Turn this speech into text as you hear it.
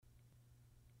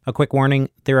A quick warning,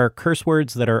 there are curse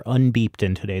words that are unbeeped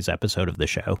in today's episode of the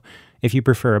show. If you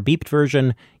prefer a beeped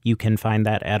version, you can find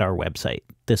that at our website,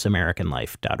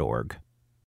 thisamericanlife.org.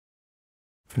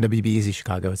 From WBEZ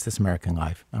Chicago, it's This American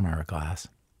Life. I'm Eric Glass.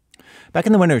 Back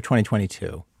in the winter of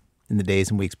 2022, in the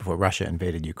days and weeks before Russia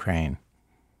invaded Ukraine,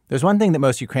 there's one thing that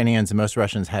most Ukrainians and most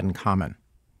Russians had in common.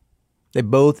 They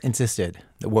both insisted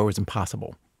that war was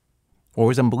impossible. War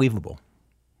was unbelievable.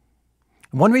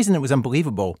 And one reason it was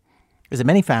unbelievable is that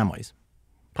many families,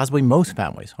 possibly most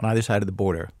families on either side of the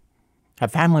border, have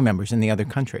family members in the other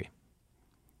country.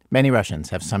 Many Russians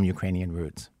have some Ukrainian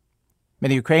roots.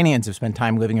 Many Ukrainians have spent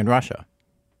time living in Russia.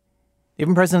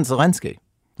 Even President Zelensky,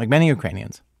 like many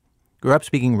Ukrainians, grew up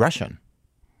speaking Russian.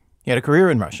 He had a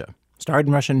career in Russia, starred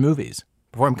in Russian movies,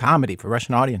 performed comedy for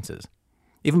Russian audiences.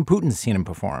 Even Putin's seen him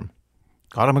perform.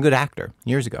 Called him a good actor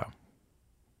years ago.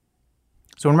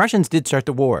 So when Russians did start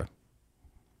the war,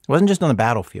 it wasn't just on the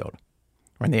battlefield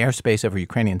or in the airspace over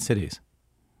Ukrainian cities.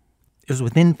 It was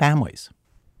within families.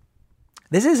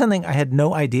 This is something I had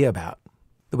no idea about,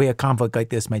 the way a conflict like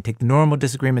this might take the normal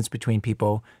disagreements between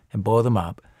people and blow them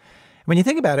up. When you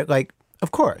think about it, of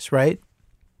course, right?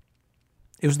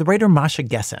 It was the writer Masha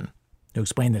Gessen who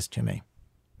explained this to me.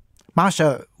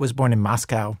 Masha was born in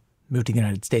Moscow, moved to the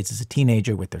United States as a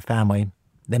teenager with their family,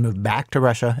 then moved back to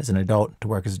Russia as an adult to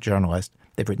work as a journalist.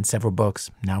 They've written several books,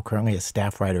 now currently a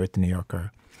staff writer at The New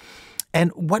Yorker.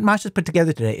 And what Masha's put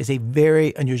together today is a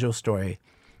very unusual story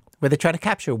where they try to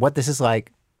capture what this is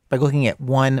like by looking at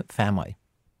one family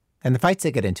and the fights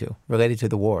they get into related to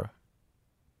the war.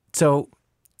 So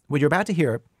what you're about to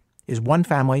hear is one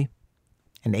family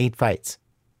and 8 fights.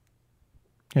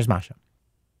 Here's Masha.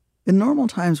 In normal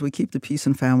times, we keep the peace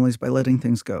in families by letting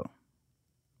things go,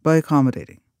 by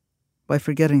accommodating, by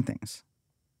forgetting things,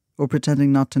 or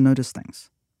pretending not to notice things.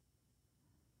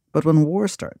 But when war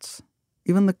starts,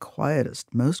 even the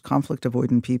quietest, most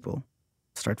conflict-avoidant people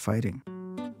start fighting.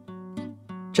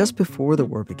 Just before the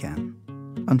war began,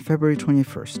 on February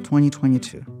 21st,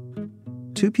 2022,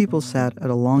 2 people sat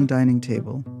at a long dining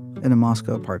table in a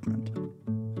Moscow apartment.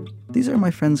 These are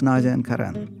my friends Nadia and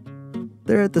Karen.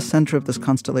 They're at the center of this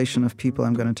constellation of people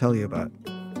I'm going to tell you about.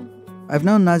 I've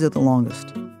known Nadia the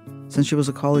longest, since she was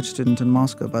a college student in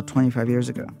Moscow about 25 years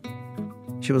ago.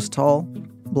 She was tall,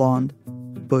 blonde,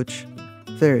 butch,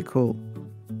 very cool.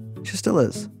 She still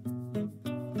is.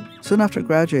 Soon after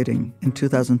graduating in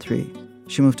 2003,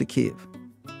 she moved to Kyiv.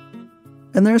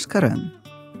 And there's Karen,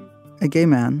 a gay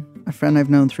man, a friend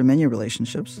I've known through many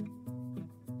relationships.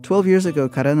 12 years ago,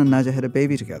 Karen and Nadia had a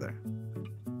baby together.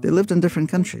 They lived in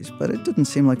different countries, but it didn't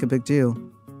seem like a big deal.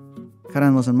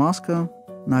 Karen was in Moscow,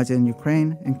 Nadia in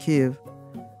Ukraine, in Kyiv.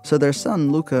 So their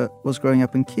son, Luka, was growing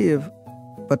up in Kyiv,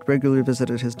 but regularly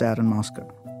visited his dad in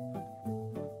Moscow.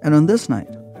 And on this night,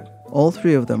 all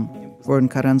 3 of them were in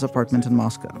Karen's apartment in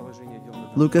Moscow.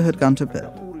 Luka had gone to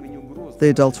bed. The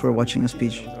adults were watching a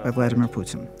speech by Vladimir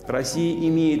Putin.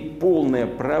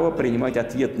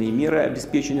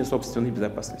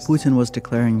 Putin was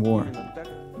declaring war.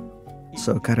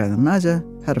 So Karen and Nadia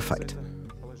had a fight.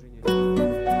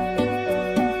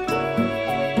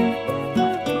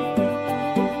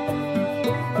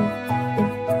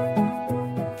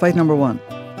 Fight number 1.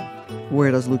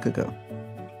 Where does Luka go?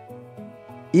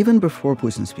 Even before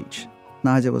Putin's speech,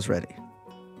 Nadia was ready.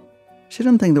 She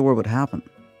didn't think the war would happen,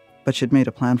 but she'd made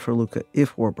a plan for Luka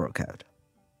if war broke out.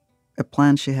 A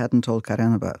plan she hadn't told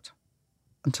Karen about.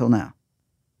 Until now.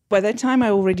 By that time, I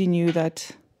already knew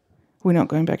that we're not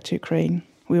going back to Ukraine.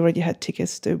 We already had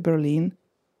tickets to Berlin.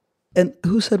 And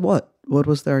who said what? What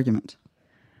was the argument?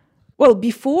 Well,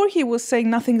 before he was saying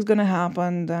nothing's going to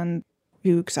happen and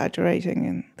you exaggerating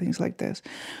and things like this.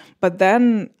 But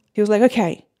then he was like,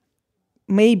 okay,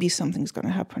 maybe something's going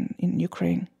to happen in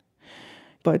Ukraine.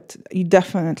 But you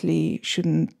definitely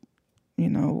shouldn't,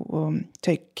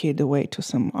 take kid away to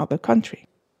some other country.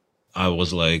 I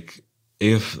was like,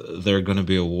 if there's going to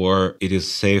be a war, it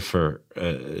is safer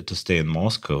to stay in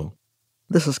Moscow.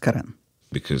 This is Karen.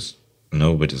 Because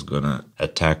nobody's going to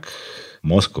attack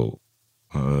Moscow.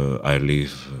 I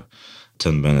live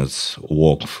 10 minutes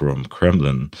walk from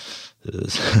Kremlin.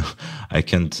 I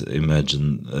can't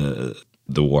imagine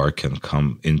the war can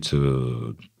come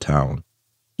into town.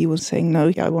 He was saying,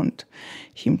 no, I want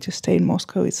him to stay in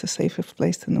Moscow. It's the safest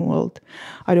place in the world.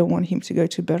 I don't want him to go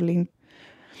to Berlin.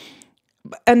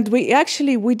 And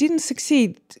we didn't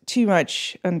succeed too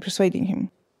much in persuading him.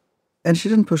 And she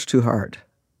didn't push too hard,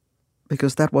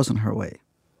 because that wasn't her way.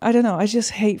 I don't know. I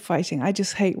just hate fighting. I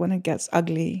just hate when it gets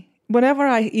ugly. Whenever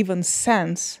I even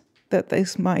sense that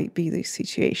this might be the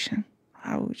situation,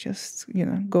 I would just,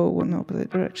 go in the opposite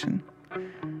direction.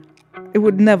 It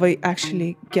would never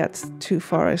actually get too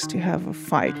far as to have a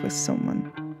fight with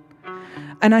someone.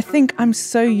 And I think I'm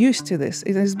so used to this.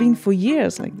 It has been for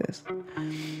years like this.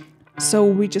 So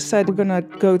we just said we're going to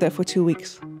go there for 2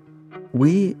 weeks.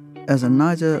 We, as in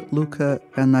Nadia, Luca,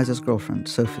 and Nadia's girlfriend,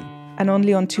 Sophie. And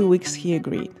only on 2 weeks he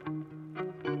agreed.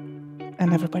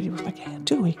 And everybody was like, yeah,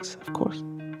 2 weeks, of course.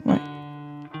 Right.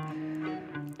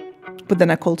 But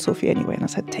then I called Sophie anyway and I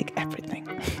said, take everything,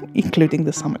 including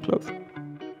the summer clothes.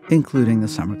 Including the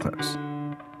summer clothes.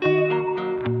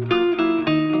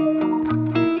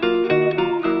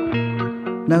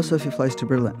 Now Sophie flies to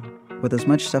Berlin with as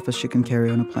much stuff as she can carry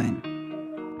on a plane.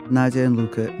 Nadia and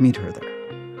Luca meet her there.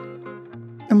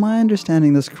 Am I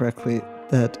understanding this correctly,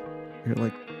 that you're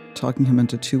like talking him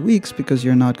into 2 weeks because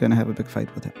you're not going to have a big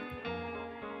fight with him?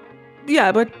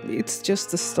 Yeah, but it's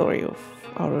just the story of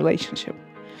our relationship.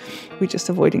 We're just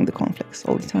avoiding the conflicts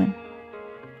all the time.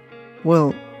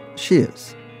 Well, she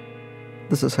is.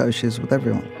 This is how she is with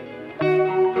everyone.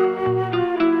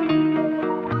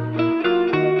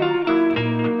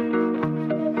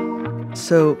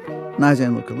 So, Nadia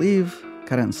and Luca leave,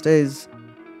 Karen stays,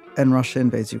 and Russia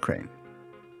invades Ukraine.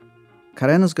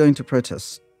 Karen is going to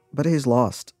protest, but he's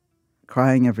lost,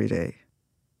 crying every day.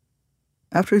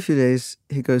 After a few days,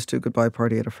 he goes to a goodbye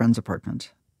party at a friend's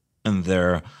apartment. And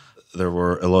there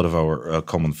were a lot of our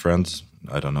common friends,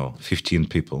 I don't know, 15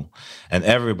 people. And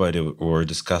everybody were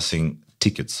discussing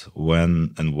tickets,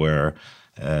 when and where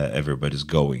everybody's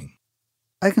going.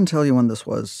 I can tell you when this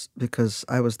was because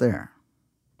I was there.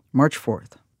 March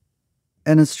 4th.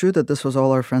 And it's true that this was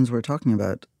all our friends were talking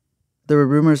about. There were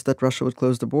rumors that Russia would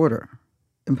close the border,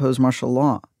 impose martial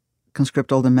law,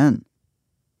 conscript all the men,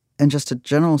 and just a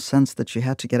general sense that she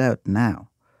had to get out now,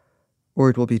 or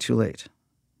it will be too late.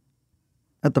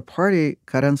 At the party,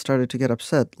 Karen started to get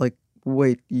upset, like,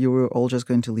 wait, you were all just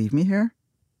going to leave me here?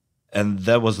 And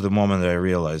that was the moment I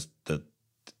realized that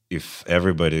if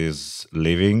everybody is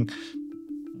leaving,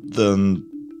 then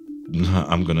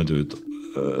I'm going to do it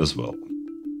as well.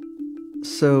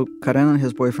 So Karen and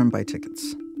his boyfriend buy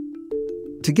tickets.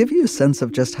 To give you a sense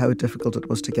of just how difficult it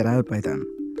was to get out by then,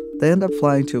 they end up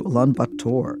flying to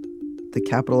Ulaanbaatar, the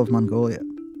capital of Mongolia.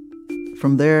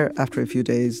 From there, after a few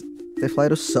days, they fly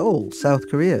to Seoul, South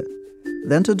Korea,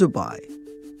 then to Dubai,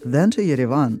 then to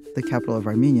Yerevan, the capital of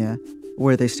Armenia,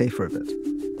 where they stay for a bit.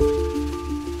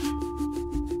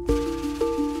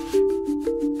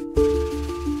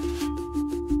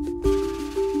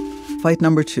 Fight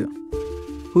number 2.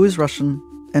 Who is Russian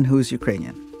and who is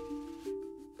Ukrainian?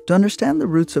 To understand the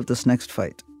roots of this next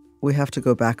fight, we have to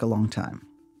go back a long time,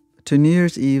 to New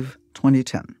Year's Eve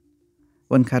 2010,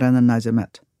 when Karen and Nadia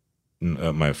met.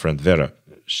 My friend Vera,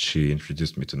 she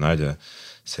introduced me to Nadia,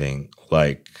 saying,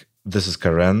 like, this is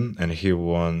Karen, and he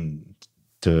wants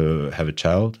to have a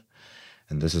child,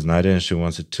 and this is Nadia, and she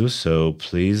wants it too, so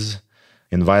please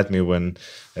invite me when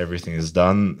everything is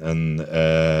done, and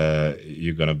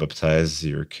you're going to baptize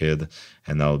your kid,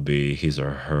 and I'll be his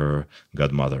or her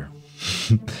godmother.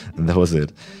 And that was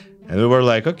it. And we were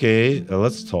like, okay,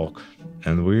 let's talk.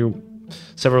 And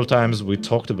several times we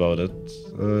talked about it,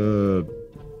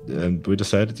 and we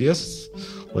decided, yes,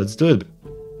 let's do it.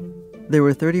 They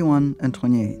were 31 and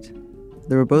 28.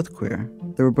 They were both queer.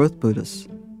 They were both Buddhists,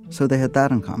 so they had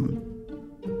that in common.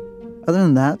 Other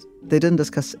than that, they didn't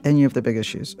discuss any of the big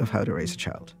issues of how to raise a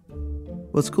child.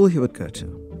 What school he would go to,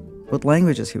 what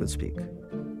languages he would speak,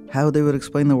 how they would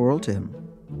explain the world to him.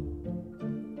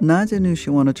 Nadia knew she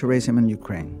wanted to raise him in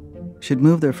Ukraine. She'd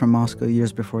moved there from Moscow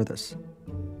years before this.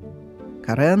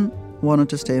 Karen wanted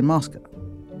to stay in Moscow,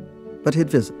 but he'd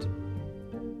visit.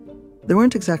 They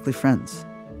weren't exactly friends.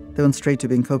 They went straight to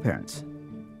being co-parents.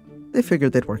 They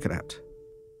figured they'd work it out.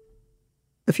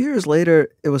 A few years later,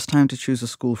 it was time to choose a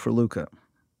school for Luca.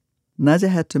 Nadia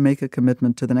had to make a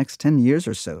commitment to the next 10 years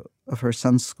or so of her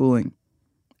son's schooling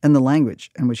and the language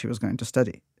in which he was going to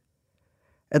study.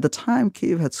 At the time,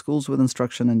 Kyiv had schools with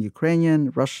instruction in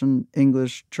Ukrainian, Russian,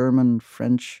 English, German,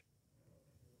 French.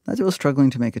 Nadia was struggling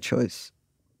to make a choice.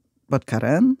 But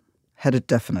Karen had a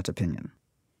definite opinion.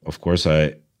 Of course,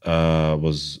 I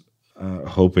was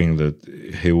hoping that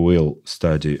he will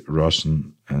study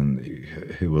Russian and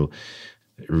he will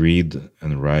read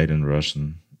and write in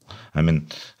Russian. I mean,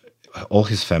 all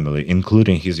his family,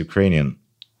 including his Ukrainian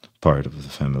part of the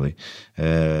family,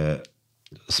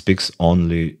 speaks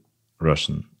only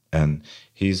Russian, and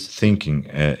he's thinking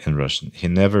in Russian. He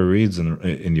never reads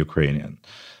in Ukrainian.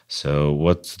 So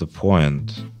what's the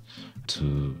point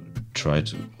to try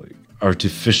to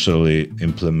artificially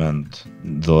implement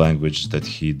the language that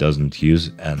he doesn't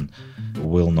use and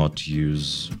will not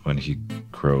use when he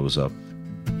grows up?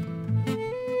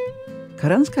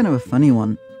 Karen's kind of a funny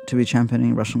one to be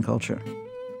championing Russian culture.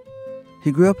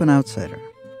 He grew up an outsider.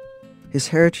 His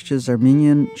heritage is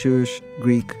Armenian, Jewish,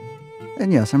 Greek,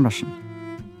 and yes, I'm Russian.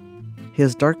 He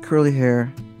has dark curly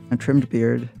hair, a trimmed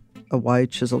beard, a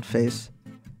wide chiseled face,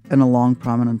 and a long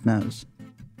prominent nose.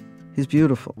 He's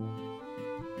beautiful.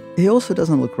 He also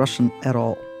doesn't look Russian at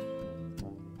all.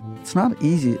 It's not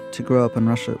easy to grow up in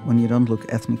Russia when you don't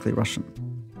look ethnically Russian.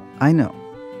 I know.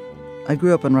 I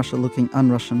grew up in Russia looking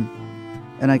un-Russian,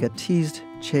 and I got teased,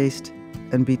 chased,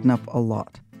 and beaten up a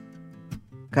lot.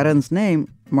 Karen's name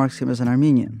marks him as an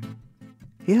Armenian.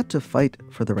 He had to fight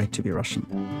for the right to be Russian.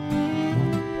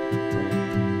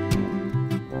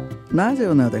 Nadia,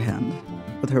 on the other hand,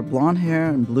 with her blonde hair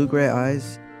and blue-gray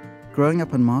eyes, growing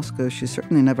up in Moscow, she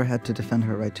certainly never had to defend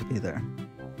her right to be there.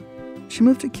 She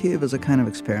moved to Kyiv as a kind of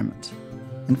experiment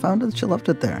and found that she loved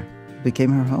it there. It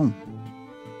became her home.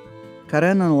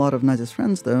 Karen and a lot of Nadia's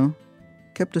friends, though,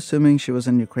 kept assuming she was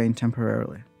in Ukraine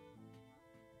temporarily.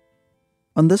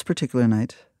 On this particular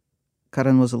night,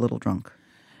 Karen was a little drunk.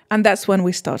 And that's when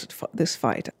we started this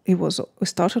fight. We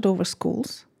started over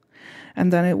schools,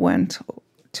 and then it went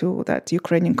to that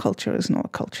Ukrainian culture is not a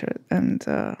culture, and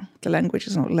the language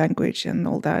is not language, and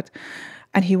all that.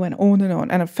 And he went on and on.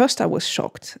 And at first I was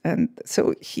shocked. And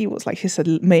so he said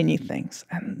many things.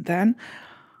 And then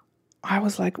I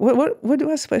was like, what am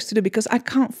I supposed to do? Because I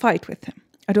can't fight with him.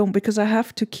 Because I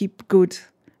have to keep good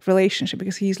relationship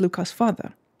because he's Luca's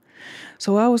father.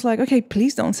 So I was like, okay,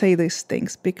 please don't say these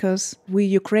things because we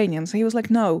Ukrainians. He was like,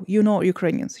 no, you're not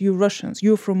Ukrainians. You're Russians.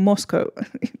 You're from Moscow.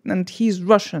 And he's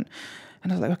Russian.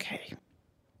 And I was like, okay.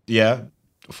 Yeah,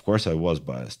 of course I was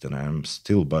biased and I'm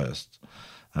still biased.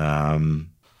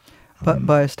 But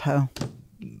biased how?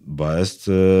 Biased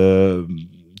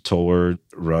toward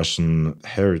Russian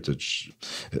heritage.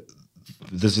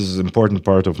 This is an important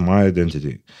part of my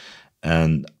identity.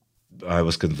 And I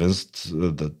was convinced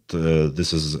that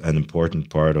this is an important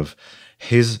part of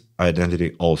his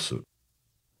identity also.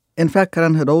 In fact,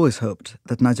 Karen had always hoped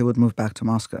that Nadia would move back to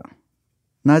Moscow.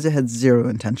 Nadia had zero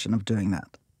intention of doing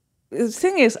that. The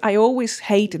thing is, I always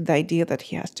hated the idea that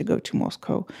he has to go to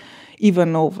Moscow,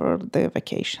 even over the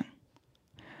vacation.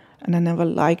 And I never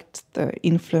liked the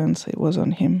influence it was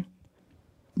on him.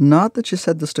 Not that she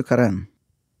said this to Karen.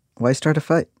 Why start a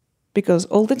fight? Because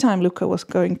all the time Luca was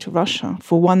going to Russia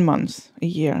for 1 month a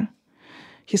year,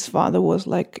 his father was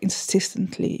like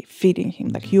insistently feeding him,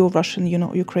 like, you're Russian, you're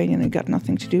not Ukrainian, you got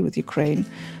nothing to do with Ukraine.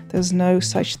 There's no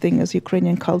such thing as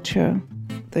Ukrainian culture.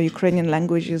 The Ukrainian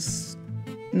language is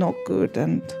not good,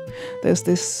 and there's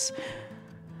this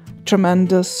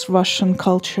tremendous Russian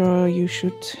culture, you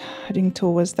should heading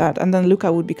towards that. And then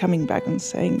Luca would be coming back and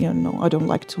saying, no, I don't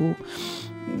like to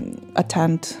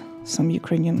attend some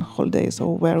Ukrainian holidays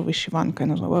or wear vyshyvanka.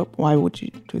 And I was like, well, why would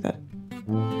you do that?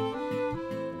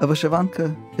 A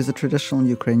vyshyvanka is a traditional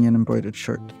Ukrainian embroidered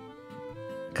shirt.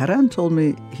 Karen told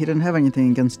me he didn't have anything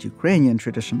against Ukrainian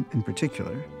tradition in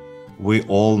particular. We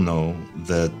all know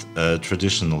that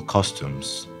traditional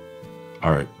costumes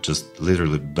are just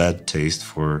literally bad taste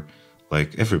for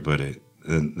everybody.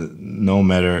 No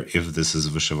matter if this is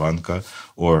vyshyvanka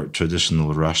or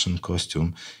traditional Russian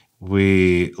costume,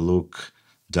 we look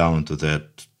down to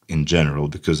that in general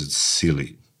because it's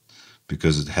silly,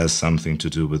 because it has something to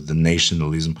do with the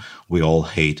nationalism we all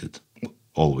hated,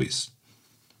 always.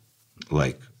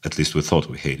 At least we thought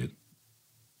we hated.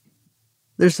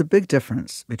 There's a big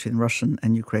difference between Russian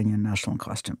and Ukrainian national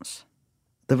costumes.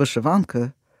 The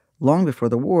vyshyvanka, long before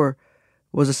the war,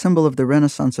 was a symbol of the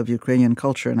renaissance of Ukrainian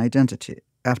culture and identity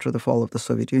after the fall of the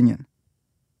Soviet Union.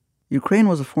 Ukraine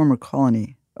was a former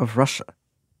colony of Russia.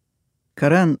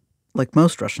 Karen, like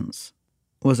most Russians,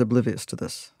 was oblivious to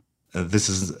this. This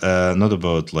is not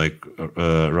about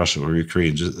Russia or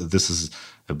Ukraine. This is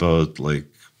about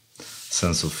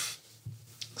sense of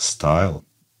style.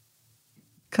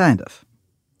 Kind of.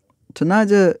 To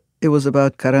Nadia, it was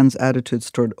about Karen's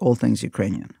attitudes toward all things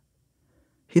Ukrainian.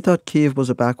 He thought Kyiv was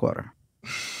a backwater.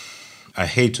 I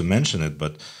hate to mention it,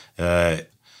 but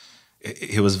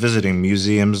he was visiting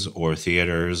museums or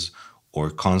theaters or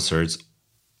concerts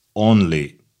only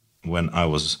when I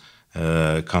was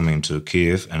coming to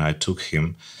Kyiv, and I took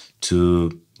him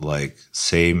to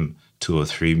same 2 or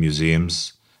 3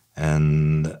 museums,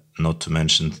 and not to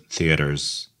mention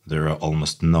theaters. There are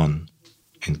almost none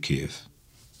in Kyiv.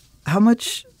 How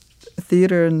much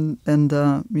theater and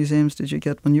museums did you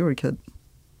get when you were a kid?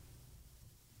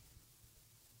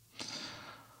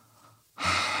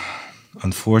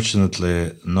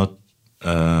 Unfortunately, not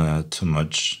too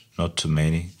much, not too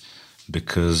many,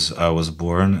 because I was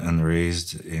born and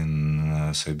raised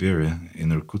in Siberia,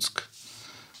 in Irkutsk,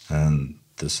 and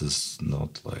this is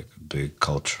not like a big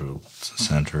cultural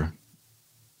center.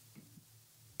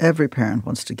 Every parent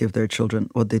wants to give their children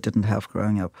what they didn't have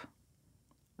growing up.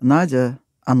 Nadia,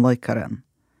 unlike Karen,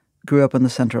 grew up in the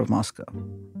center of Moscow,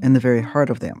 in the very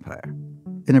heart of the empire,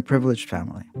 in a privileged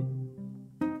family.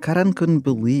 Karen couldn't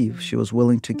believe she was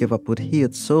willing to give up what he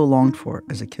had so longed for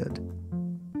as a kid.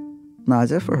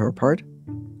 Nadia, for her part,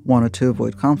 wanted to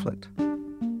avoid conflict.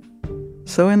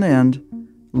 So in the end,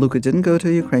 Luka didn't go to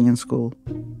a Ukrainian school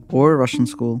or a Russian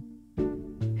school.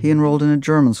 He enrolled in a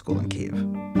German school in Kiev.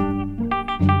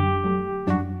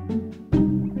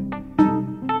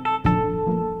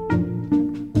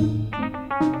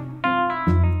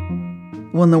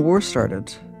 When the war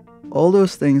started, all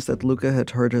those things that Luka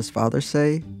had heard his father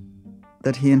say,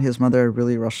 that he and his mother are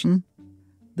really Russian,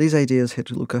 these ideas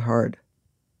hit Luka hard.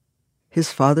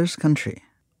 His father's country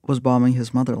was bombing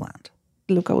his motherland.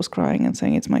 Luka was crying and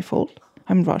saying, it's my fault.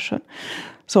 I'm Russian.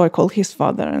 So I called his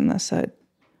father and I said,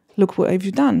 look, what have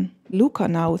you done? Luka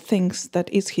now thinks that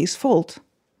it's his fault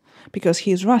because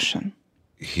he's Russian.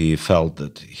 He felt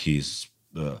that he's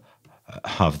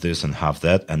half this and half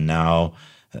that, and now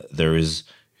there is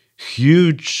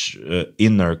huge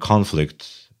inner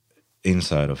conflict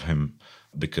inside of him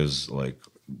because, like,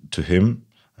 to him,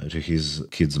 to his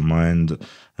kid's mind,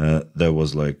 there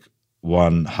was like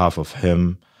one half of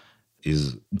him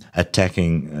is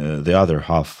attacking the other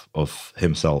half of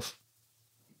himself.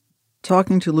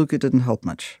 Talking to Luka didn't help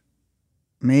much.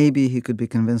 Maybe he could be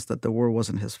convinced that the war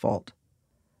wasn't his fault,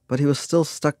 but he was still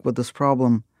stuck with this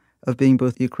problem of being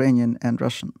both Ukrainian and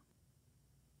Russian.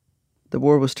 The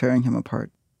war was tearing him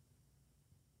apart.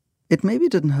 It maybe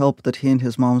didn't help that he and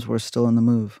his moms were still in the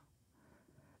move.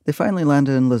 They finally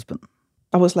landed in Lisbon.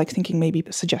 I was like thinking,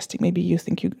 suggesting, maybe you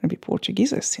think you're going to be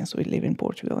Portuguese since we live in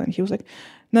Portugal. And he was like,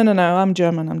 no, I'm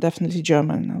German. I'm definitely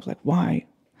German. And I was like, why?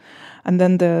 And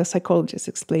then the psychologist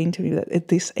explained to me that at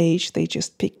this age, they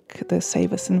just pick the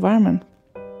safest environment.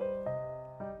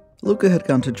 Luka had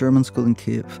gone to German school in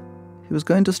Kiev. He was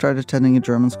going to start attending a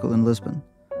German school in Lisbon.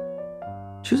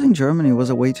 Choosing Germany was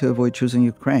a way to avoid choosing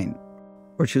Ukraine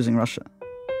or choosing Russia.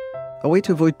 A way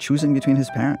to avoid choosing between his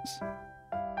parents.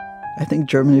 I think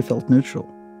Germany felt neutral.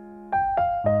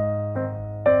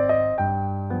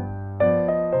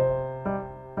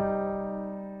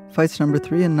 Fights number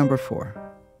 3 and number 4.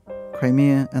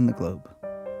 Crimea and the globe.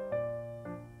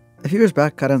 A few years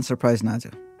back, Karen surprised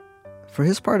Nadia. For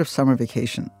his part of summer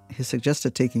vacation, he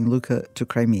suggested taking Luka to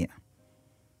Crimea.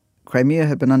 Crimea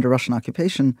had been under Russian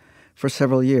occupation for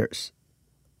several years.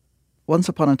 Once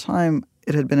upon a time,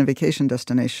 it had been a vacation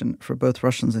destination for both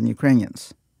Russians and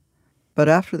Ukrainians. But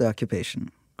after the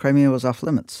occupation, Crimea was off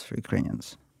limits for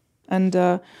Ukrainians. And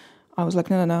I was like,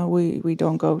 no, we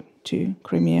don't go to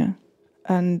Crimea.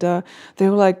 And they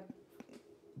were like,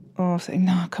 saying,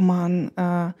 no, come on.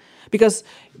 Because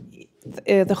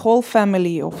the whole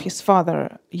family of his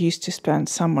father used to spend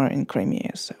summer in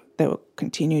Crimea. So they will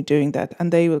continue doing that.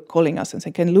 And they were calling us and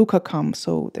saying, can Luka come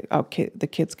so the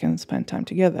kids can spend time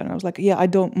together? And I was like, yeah, I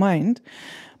don't mind.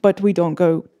 But we don't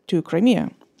go to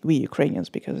Crimea, we Ukrainians,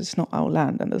 because it's not our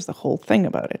land. And there's the whole thing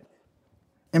about it.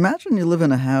 Imagine you live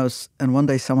in a house and one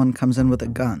day someone comes in with a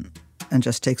gun and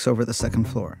just takes over the second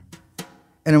floor.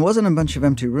 And it wasn't a bunch of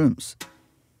empty rooms.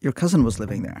 Your cousin was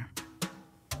living there.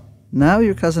 Now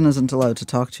your cousin isn't allowed to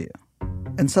talk to you.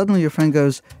 And suddenly your friend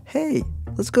goes, hey,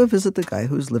 let's go visit the guy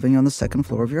who's living on the second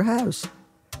floor of your house.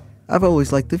 I've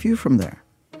always liked the view from there.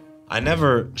 I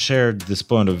never shared this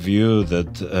point of view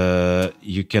that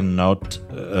you cannot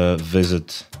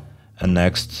visit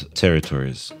annexed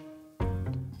territories.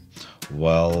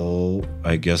 Well,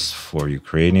 I guess for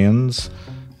Ukrainians,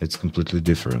 it's completely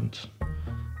different.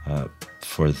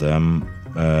 For them,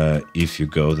 if you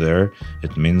go there,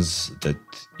 it means that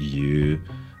you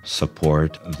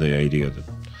support the idea that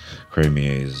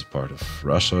Crimea is part of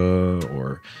Russia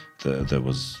or that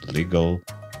was legal.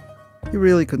 He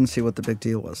really couldn't see what the big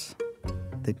deal was.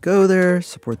 They'd go there,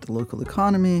 support the local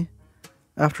economy.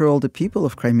 After all, the people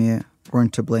of Crimea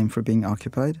weren't to blame for being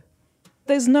occupied.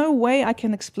 There's no way I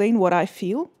can explain what I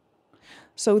feel.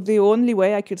 So the only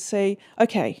way I could say,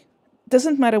 okay,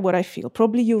 doesn't matter what I feel.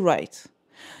 Probably you're right.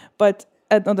 But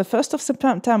on the 1st of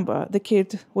September, the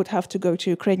kid would have to go to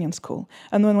Ukrainian school.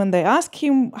 And when they ask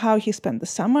him how he spent the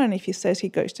summer, and if he says he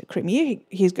goes to Crimea,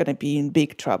 he's going to be in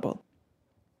big trouble.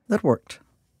 That worked.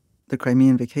 The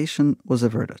Crimean vacation was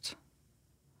averted.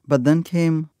 But then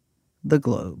came the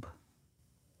globe.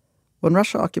 When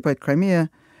Russia occupied Crimea,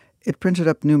 it printed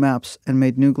up new maps and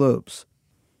made new globes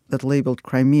that labeled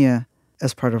Crimea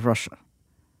as part of Russia.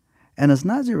 And as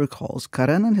Nadia recalls,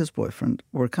 Karen and his boyfriend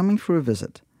were coming for a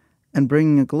visit and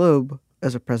bringing a globe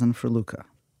as a present for Luka.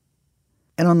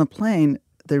 And on the plane,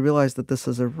 they realized that this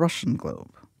is a Russian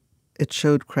globe. It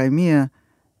showed Crimea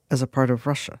as a part of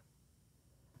Russia.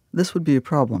 This would be a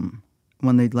problem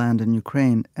when they'd land in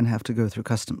Ukraine and have to go through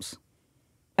customs.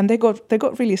 And they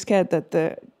got really scared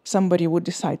that somebody would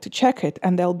decide to check it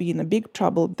and they'll be in a big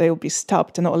trouble. They'll be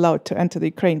stopped and not allowed to enter the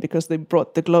Ukraine because they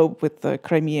brought the globe with the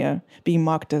Crimea being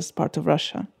marked as part of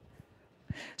Russia.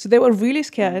 So they were really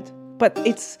scared, but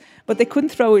they couldn't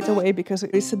throw it away because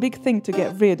it's a big thing to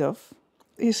get rid of.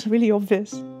 It's really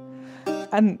obvious.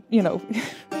 And,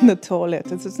 in the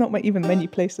toilet, it's not even many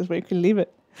places where you can leave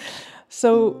it.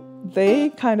 So they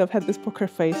kind of had this poker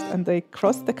face and they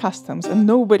crossed the customs and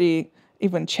nobody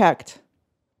even checked.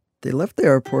 They left the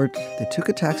airport, they took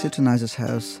a taxi to Nadia's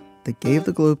house, they gave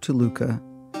the globe to Luca,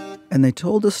 and they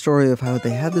told the story of how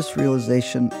they had this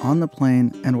realization on the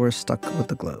plane and were stuck with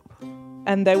the globe.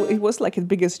 And it was like the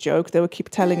biggest joke. They would keep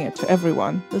telling it to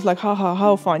everyone. It was like, ha ha,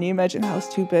 how funny, imagine how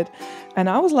stupid. And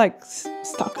I was like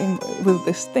stuck with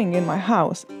this thing in my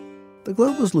house. The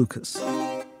globe was Luca's,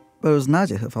 but it was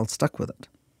Nadia who felt stuck with it.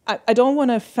 I don't want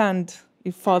to offend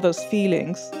your father's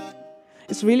feelings.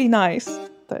 It's really nice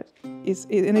that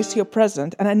it's your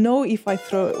present. And I know if I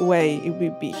throw it away, it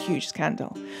would be a huge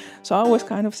scandal. So I was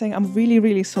kind of saying, I'm really,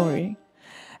 really sorry.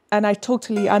 And I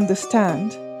totally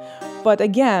understand. But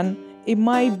again, it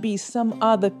might be some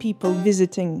other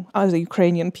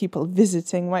Ukrainian people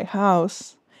visiting my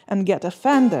house and get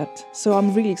offended. So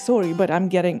I'm really sorry, but I'm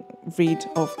getting rid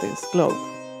of this globe.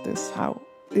 This is how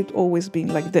it's always been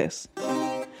like this.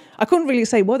 I couldn't really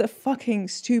say, what a fucking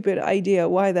stupid idea.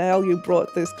 Why the hell you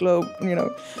brought this globe,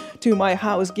 to my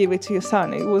house, give it to your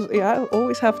son. I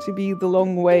always have to be the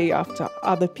long way after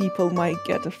other people might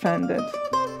get offended.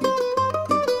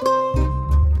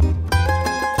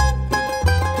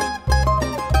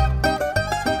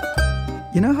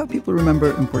 You know how people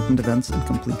remember important events in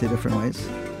completely different ways?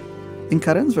 In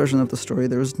Karen's version of the story,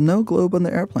 there was no globe on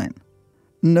the airplane.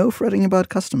 No fretting about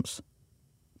customs.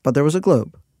 But there was a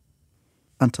globe.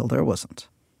 Until there wasn't.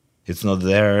 It's not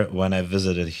there when I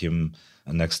visited him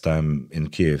next time in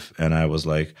Kiev. And I was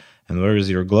like, and where is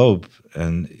your globe?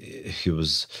 And he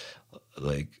was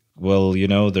like, well,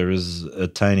 there is a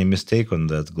tiny mistake on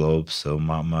that globe. So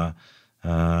Mama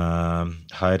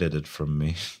hided it from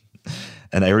me.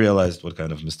 And I realized what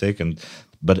kind of mistake.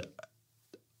 But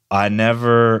I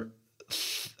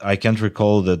can't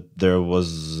recall that there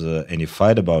was any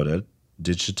fight about it.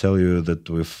 Did she tell you that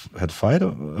we've had fight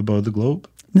about the globe?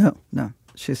 No.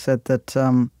 She said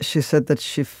that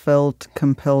she felt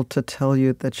compelled to tell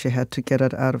you that she had to get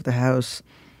it out of the house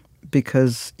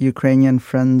because Ukrainian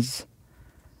friends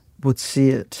would see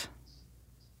it.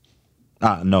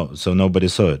 No. So nobody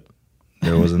saw it.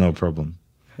 There was no problem.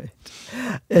 Right.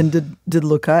 And did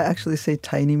Luca actually say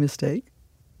tiny mistake?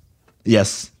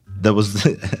 Yes. That was.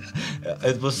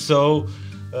 It was so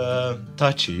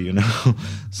touchy,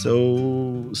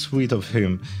 so sweet of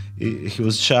him. He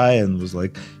was shy and was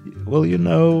like, well,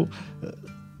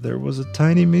 there was a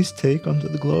tiny mistake under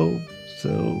the globe.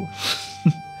 So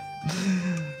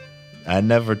I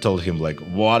never told him like,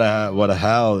 what a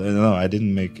hell. No, I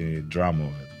didn't make any drama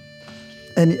of it.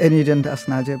 And you didn't ask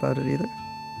Nadia about it either?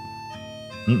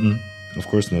 Of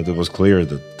course not. It was clear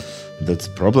that that's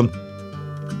a problem.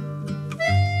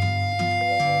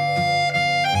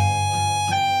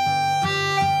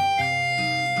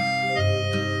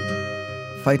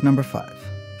 Fight number 5,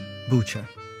 Bucha.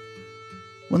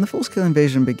 When the full-scale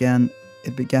invasion began,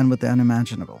 it began with the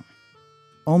unimaginable.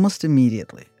 Almost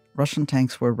immediately, Russian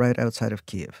tanks were right outside of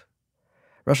Kiev.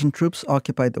 Russian troops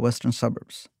occupied the western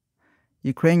suburbs.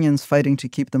 Ukrainians fighting to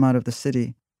keep them out of the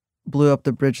city blew up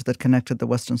the bridge that connected the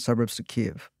western suburbs to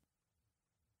Kiev.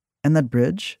 And that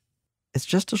bridge is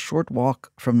just a short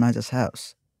walk from Nadia's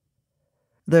house.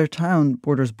 Their town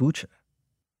borders Bucha,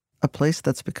 a place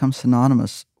that's become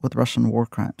synonymous with Russian war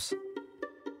crimes.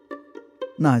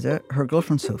 Nadia, her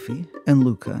girlfriend Sophie, and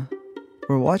Luca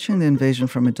were watching the invasion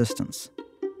from a distance,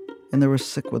 and they were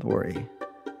sick with worry.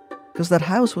 Because that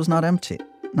house was not empty.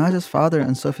 Nadia's father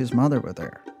and Sophie's mother were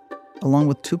there, along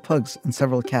with 2 pugs and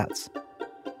several cats.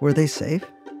 Were they safe?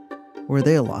 Were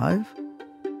they alive?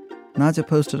 Nadia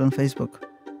posted on Facebook,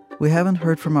 "We haven't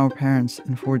heard from our parents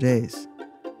in 4 days.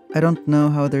 I don't know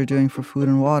how they're doing for food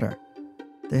and water.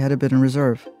 They had a bit in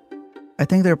reserve. I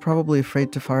think they're probably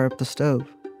afraid to fire up the stove.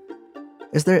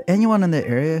 Is there anyone in the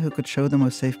area who could show them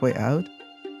a safe way out?"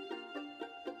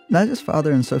 Nadia's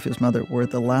father and Sophie's mother were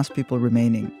the last people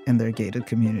remaining in their gated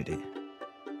community.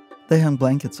 They hung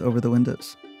blankets over the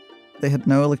windows. They had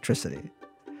no electricity.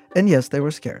 And yes, they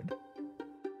were scared.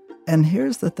 And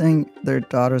here's the thing their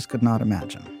daughters could not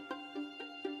imagine.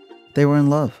 They were in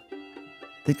love.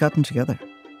 They'd gotten together.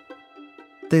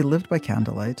 They lived by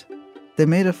candlelight. They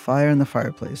made a fire in the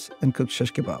fireplace and cooked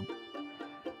shish kebab.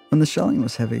 When the shelling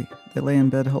was heavy, they lay in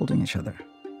bed holding each other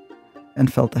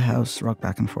and felt the house rock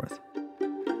back and forth.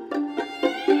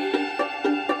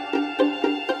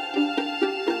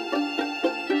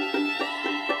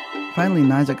 Finally,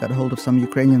 Nadia got hold of some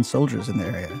Ukrainian soldiers in the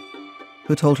area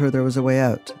who told her there was a way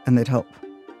out and they'd help.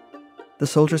 The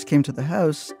soldiers came to the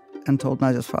house and told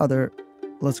Nadia's father,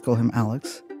 let's call him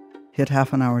Alex, he had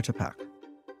half an hour to pack.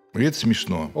 Это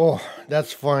смешно. Oh,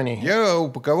 that's funny. Я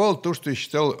упаковал то, что я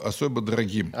считал особо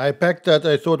дорогим. I packed that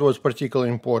I thought was particularly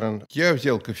important. Я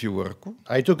взял кофеварку.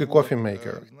 I took a coffee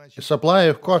maker, a supply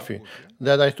of coffee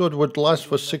that I thought would last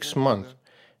for 6 months,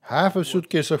 half a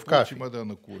suitcase of coffee.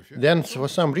 Чемодана кофе. Then, for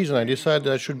some reason, I decided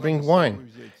I should bring wine.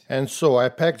 And so I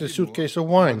packed a suitcase of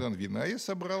wine. Чемодан вина я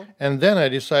собрал. And then I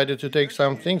decided to take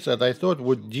some things that I thought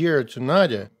would dear to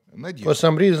Nadia. For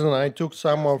some reason, I took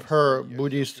some of her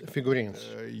Buddhist figurines.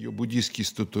 Ее буддийские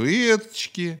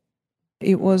статуэточки.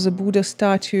 It was a Buddha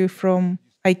statue from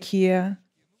IKEA.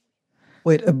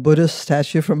 Wait, a Buddhist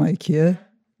statue from IKEA?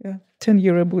 Yeah,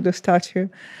 10-euro Buddha statue.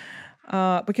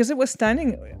 Because it was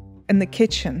standing in the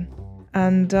kitchen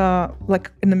and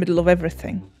like in the middle of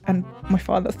everything. And my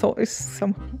father thought it's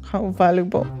somehow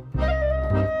valuable.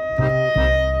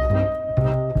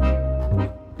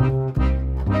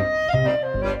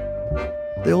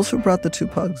 They also brought the 2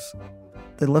 pugs.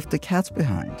 They left the cats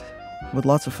behind, with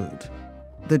lots of food.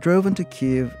 They drove into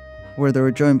Kyiv, where they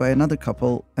were joined by another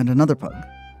couple and another pug.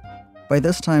 By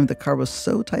this time, the car was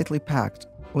so tightly packed,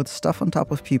 with stuff on top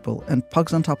of people and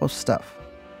pugs on top of stuff,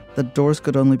 that doors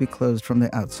could only be closed from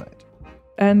the outside.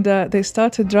 And they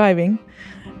started driving,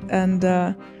 and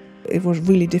it was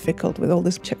really difficult with all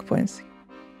these checkpoints.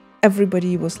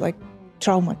 Everybody was like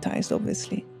traumatized,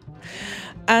 obviously.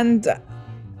 And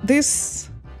this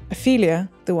Ophelia,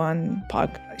 the one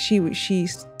pug, she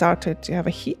started to have a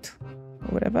heat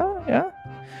or whatever, yeah.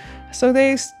 So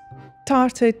they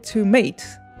started to mate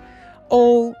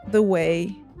all the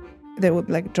way. They were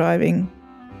like driving,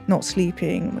 not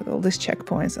sleeping, with all these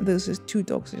checkpoints, and there's these 2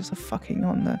 dogs just fucking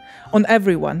on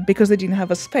everyone because they didn't have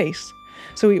a space.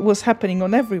 So it was happening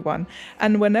on everyone,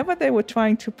 and whenever they were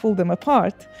trying to pull them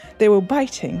apart, they were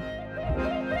biting.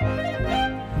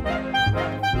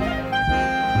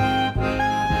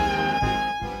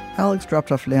 Alex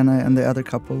dropped off Lena and the other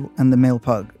couple and the male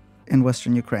pug in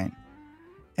western Ukraine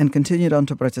and continued on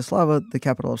to Bratislava, the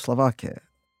capital of Slovakia,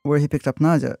 where he picked up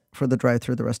Nadia for the drive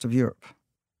through the rest of Europe.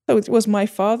 So it was my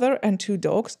father and 2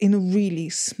 dogs in a really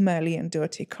smelly and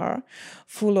dirty car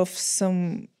full of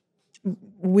some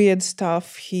weird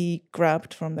stuff he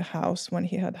grabbed from the house when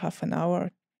he had half an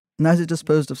hour. Nadia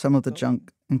disposed of some of the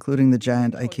junk, including the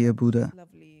giant IKEA Buddha,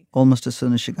 almost as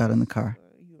soon as she got in the car.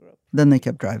 Then they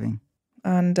kept driving.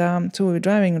 And so we were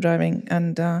driving,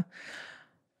 and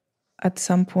at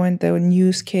some point the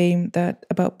news came that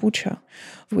about Bucha.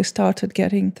 We started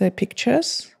getting the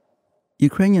pictures.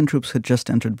 Ukrainian troops had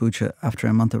just entered Bucha after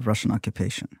a month of Russian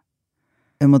occupation.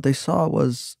 And what they saw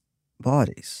was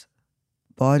bodies.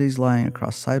 Bodies lying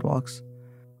across sidewalks,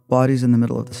 bodies in the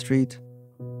middle of the street,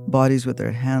 bodies with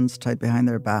their hands tied behind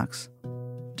their backs,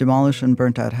 demolished and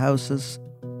burnt out houses,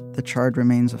 the charred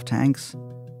remains of tanks,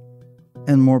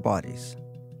 and more bodies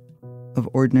of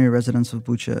ordinary residents of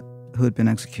Bucha who had been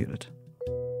executed.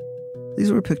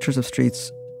 These were pictures of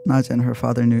streets Nadia and her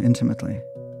father knew intimately.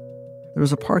 There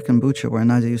was a park in Bucha where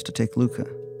Nadia used to take Luca.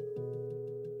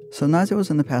 So Nadia was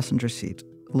in the passenger seat,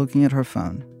 looking at her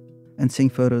phone and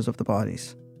seeing photos of the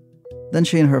bodies. Then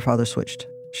she and her father switched.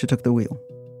 She took the wheel.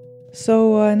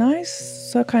 So and I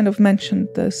kind of mentioned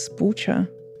this Bucha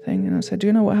thing, and I said, do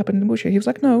you know what happened in Bucha? He was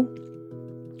like, no.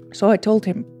 So I told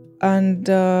him, and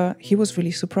he was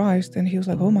really surprised, and he was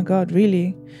like, oh my God,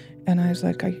 really? And I was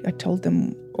like, I told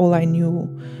them all I knew,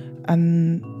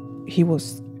 and he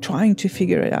was trying to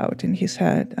figure it out in his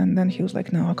head, and then he was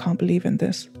like, no, I can't believe in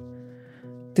this.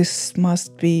 This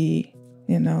must be,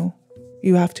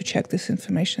 you have to check this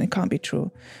information. It can't be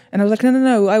true. And I was like,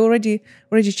 no, I already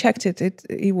checked it.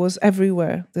 It was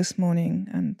everywhere this morning,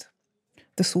 and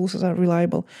the sources are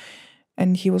reliable.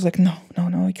 And he was like, no,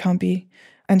 it can't be.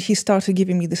 And he started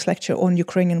giving me this lecture on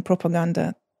Ukrainian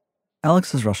propaganda.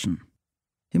 Alex is Russian.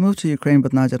 He moved to Ukraine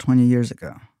with Nadia 20 years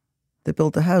ago. They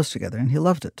built a house together, and he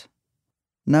loved it.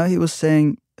 Now he was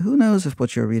saying, who knows if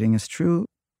what you're reading is true,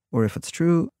 or if it's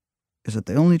true, is it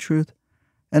the only truth?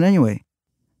 And anyway,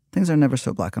 things are never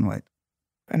so black and white.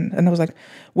 And I was like,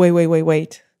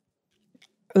 wait.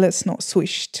 Let's not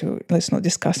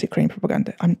discuss Ukrainian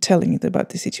propaganda. I'm telling you about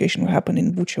the situation what happened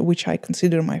in Bucha, which I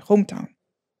consider my hometown.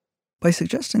 By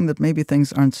suggesting that maybe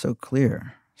things aren't so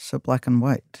clear, so black and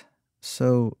white,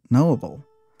 so knowable,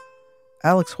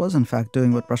 Alex was in fact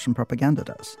doing what Russian propaganda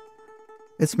does.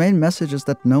 Its main message is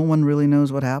that no one really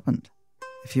knows what happened.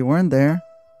 If you weren't there,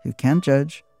 you can't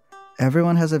judge.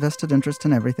 Everyone has a vested interest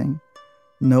in everything.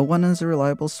 No one is a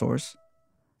reliable source.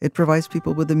 It provides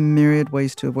people with a myriad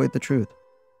ways to avoid the truth,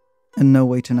 and no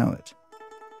way to know it.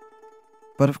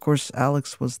 But of course,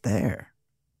 Alex was there.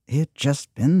 He had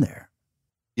just been there.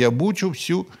 Я Бучу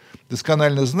всю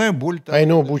досконально знаю, боль там I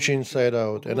know Bucha inside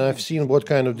out, and I've seen what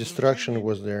kind of destruction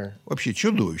was there. вообще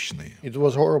чудовищная. It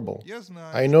was horrible.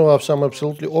 I know of some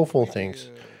absolutely awful things.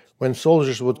 When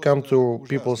soldiers would come to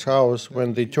people's house,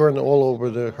 when they turned all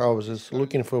over their houses,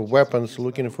 looking for weapons,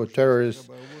 looking for terrorists.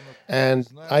 And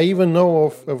I even know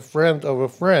of a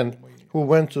friend who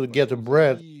went to get a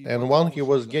bread, and while he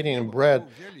was getting bread,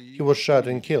 he was shot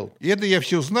and killed. И это я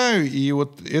все знаю, и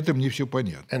вот это мне все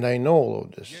понятно. And I know all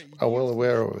of this. I'm well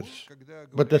aware of it.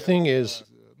 But the thing is,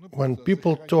 when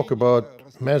people talk about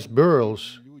mass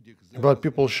burials, about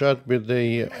people shot with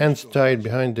their hands tied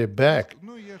behind their back,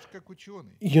 Ну, я же как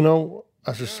ученый. you know,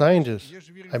 as a scientist,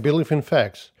 I believe in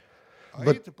facts.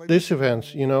 But these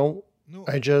events,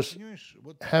 I just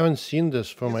haven't seen this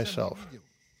for myself.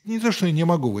 Не то, что я не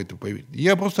могу в это поверить.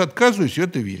 Я просто отказываюсь в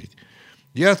это верить.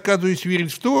 Я отказываюсь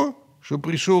верить в то, что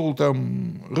пришел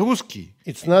там русский.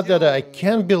 It's not that I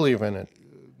can't believe in it.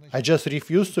 I just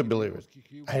refuse to believe it.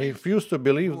 I refuse to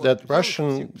believe that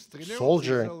Russian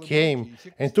soldier came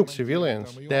and took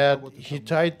civilians, that he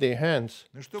tied their hands,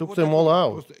 took them all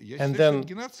out, and then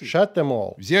shot them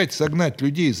all. Взять, согнать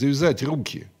людей, завязать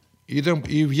руки и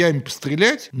в яме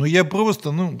пострелять, но я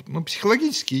просто,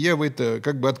 психологически я в это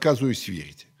как бы отказываюсь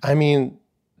верить. I mean,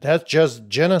 that's just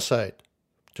genocide.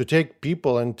 To take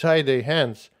people and tie their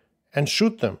hands and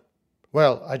shoot them.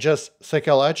 Well, I just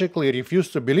psychologically refuse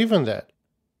to believe in that.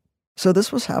 So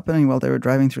this was happening while they were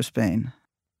driving through Spain.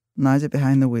 Nadia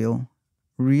behind the wheel,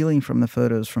 reeling from the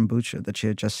photos from Bucha that she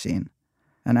had just seen,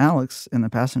 and Alex in the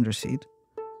passenger seat,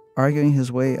 arguing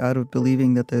his way out of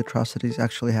believing that the atrocities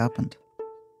actually happened.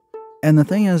 And the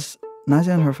thing is,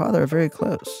 Nadia and her father are very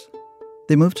close.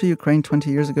 They moved to Ukraine 20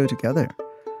 years ago together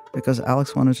because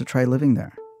Alex wanted to try living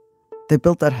there. They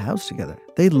built that house together.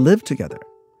 They lived together.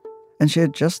 And she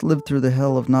had just lived through the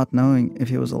hell of not knowing if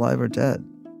he was alive or dead.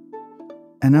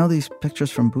 And now these pictures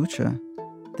from Bucha,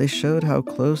 they showed how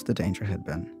close the danger had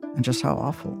been and just how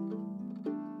awful.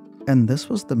 And this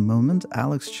was the moment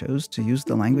Alex chose to use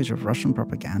the language of Russian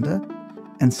propaganda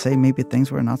and say maybe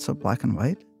things were not so black and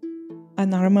white.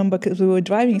 And I remember because we were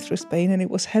driving through Spain and it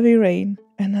was heavy rain.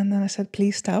 And then I said,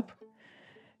 please stop.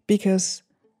 Because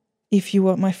if you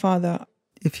were my father,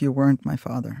 if you weren't my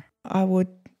father, I would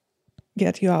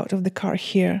get you out of the car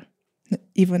here,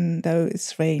 even though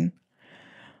it's rain.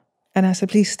 And I said,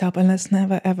 please stop and let's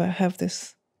never, ever have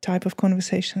this type of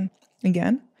conversation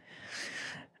again.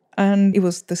 And it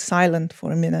was silent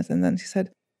for a minute. And then she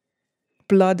said,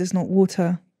 blood is not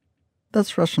water.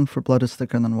 That's Russian for blood is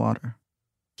thicker than water.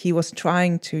 He was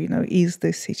trying to, ease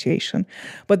this situation.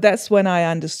 But that's when I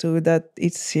understood that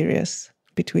it's serious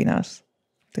between us,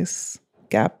 this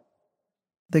gap.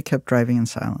 They kept driving in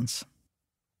silence.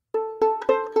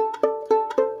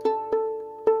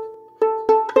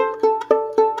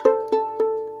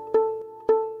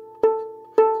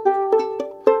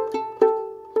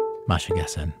 Masha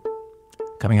Gessen.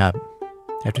 Coming up,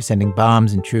 after sending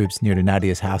bombs and troops near to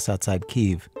Nadia's house outside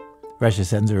Kyiv, Russia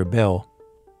sends her a bill.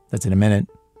 That's in a minute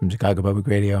from Chicago Public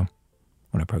Radio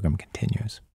when our program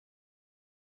continues.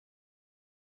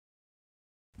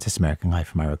 It's This American Life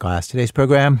from Ira Glass. Today's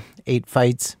program, 8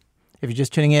 fights. If you're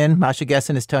just tuning in, Masha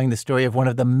Gessen is telling the story of one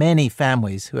of the many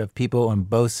families who have people on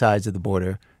both sides of the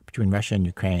border between Russia and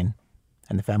Ukraine,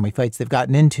 and the family fights they've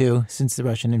gotten into since the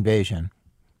Russian invasion.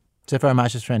 So far,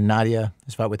 Masha's friend Nadia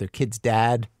has fought with her kid's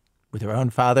dad, with her own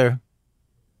father.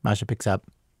 Masha picks up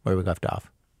where we left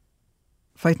off.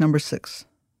 Fight number 6,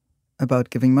 about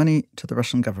giving money to the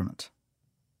Russian government.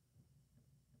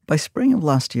 By spring of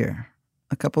last year,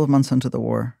 a couple of months into the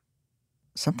war,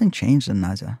 something changed in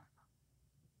Nadia.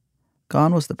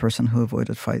 Gone was the person who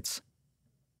avoided fights.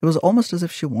 It was almost as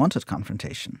if she wanted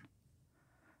confrontation.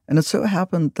 And it so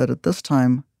happened that at this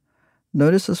time,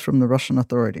 notices from the Russian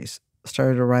authorities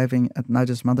started arriving at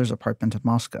Nadia's mother's apartment in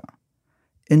Moscow,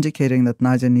 indicating that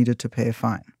Nadia needed to pay a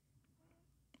fine.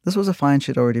 This was a fine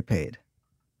she'd already paid.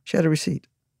 She had a receipt.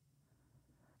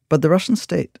 But the Russian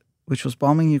state, which was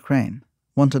bombing Ukraine,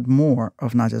 wanted more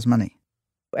of Nadia's money.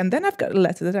 And then I've got a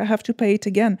letter that I have to pay it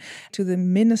again to the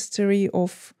Ministry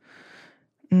of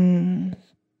Internal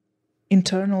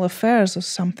Affairs or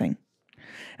something.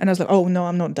 And I was like, oh no,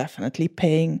 I'm not definitely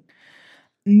paying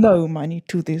no money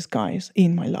to these guys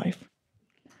in my life.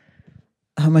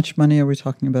 How much money are we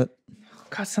talking about?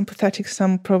 God, some pathetic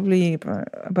sum, probably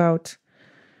about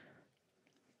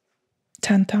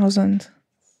 10,000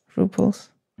 rubles,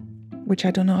 which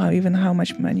I don't know how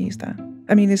much money is that.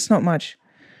 I mean, it's not much.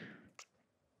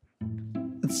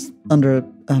 It's under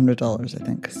 $100, I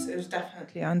think. It's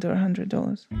definitely under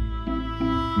 $100.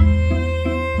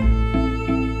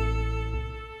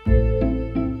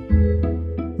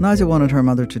 Nadia wanted her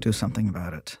mother to do something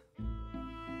about it.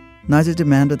 Nadia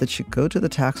demanded that she go to the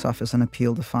tax office and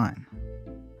appeal the fine.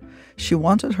 She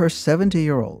wanted her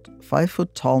 70-year-old,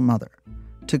 5-foot-tall mother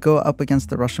to go up against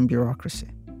the Russian bureaucracy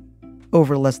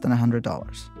over less than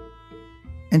 $100.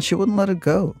 And she wouldn't let it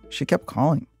go. She kept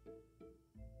calling.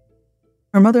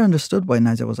 Her mother understood why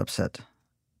Nadia was upset.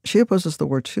 She opposes the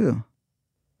war too.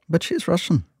 But she's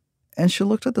Russian, and she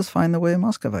looked at this fine the way a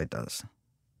Muscovite does.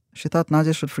 She thought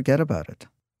Nadia should forget about it.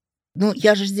 Ну,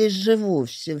 я же здесь живу,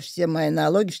 все мои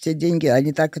налоги, все деньги,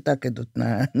 они так и так идут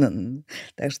на...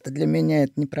 Так что для меня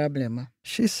это не проблема.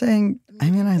 She's saying, I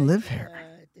live here.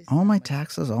 All my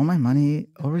taxes, all my money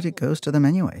already goes to them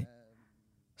anyway.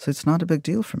 So it's not a big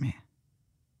deal for me.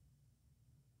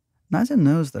 Nadia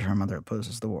knows that her mother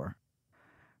opposes the war.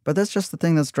 But that's just the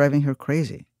thing that's driving her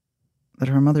crazy, that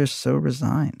her mother is so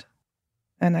resigned.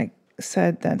 And I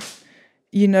said that,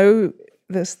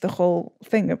 there's the whole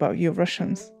thing about you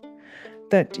Russians,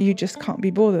 that you just can't be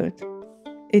bothered.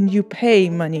 And you pay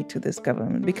money to this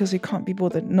government because you can't be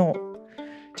bothered not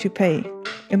to pay.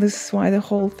 And this is why the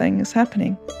whole thing is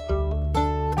happening.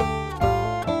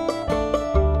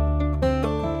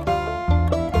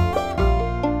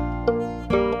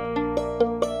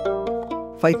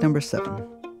 Fight number 7.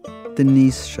 The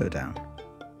Nice Showdown.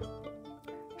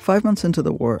 5 months into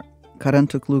the war, Karen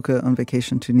took Luca on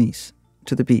vacation to Nice,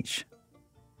 to the beach.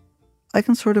 I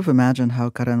can sort of imagine how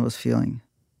Karen was feeling.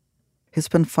 He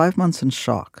spent 5 months in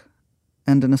shock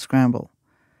and in a scramble,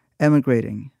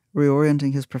 emigrating,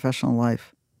 reorienting his professional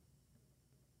life.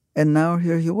 And now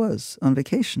here he was, on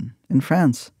vacation, in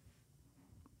France.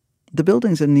 The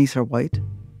buildings in Nice are white,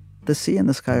 the sea and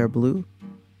the sky are blue,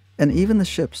 and even the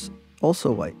ships,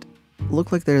 also white,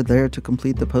 look like they're there to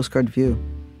complete the postcard view.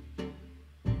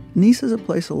 Nice is a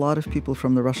place a lot of people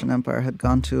from the Russian Empire had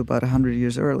gone to about 100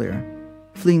 years earlier,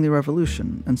 fleeing the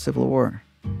revolution and civil war.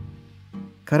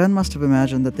 Karen must have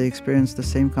imagined that they experienced the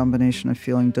same combination of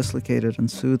feeling dislocated and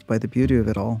soothed by the beauty of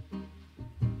it all.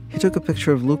 He took a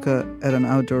picture of Luca at an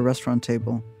outdoor restaurant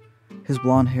table, his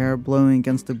blonde hair blowing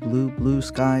against the blue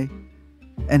sky,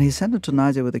 and he sent it to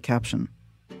Nadia with a caption,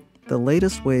 "The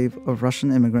latest wave of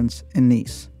Russian immigrants in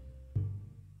Nice."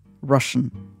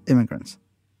 Russian immigrants.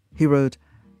 He wrote,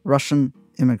 Russian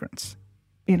immigrants.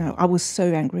 I was so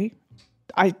angry.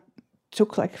 I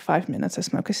took like 5 minutes, I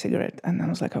smoked a cigarette, and I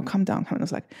was like, oh, calm down. I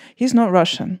was like, he's not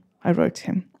Russian, I wrote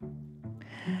him.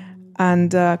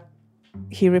 And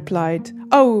he replied,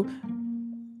 oh,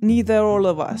 neither all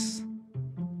of us.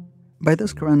 By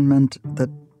this, Karen meant that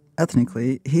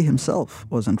ethnically, he himself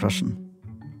wasn't Russian.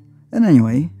 And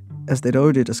anyway, as they'd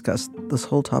already discussed, this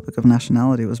whole topic of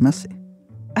nationality was messy.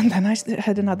 And then I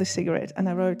had another cigarette, and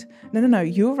I wrote, no,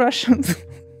 you're Russian.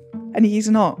 And he's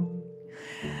not.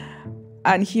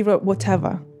 And he wrote,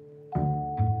 whatever.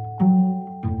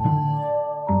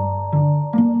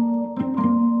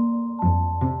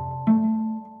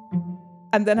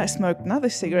 And then I smoked another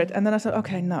cigarette, and then I said,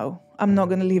 okay, no, I'm not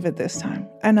going to leave it this time.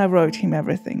 And I wrote him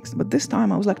everything. But this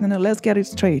time I was like, no, let's get it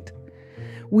straight.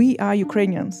 We are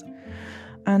Ukrainians.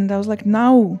 And I was like,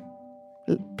 now,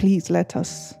 please let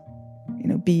us,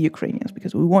 be Ukrainians,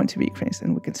 because we want to be Ukrainians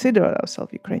and we consider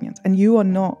ourselves Ukrainians. And you are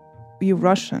not, you're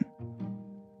Russian.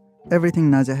 Everything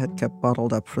Nadia had kept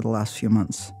bottled up for the last few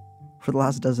months, for the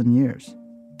last dozen years,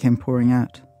 came pouring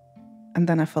out. And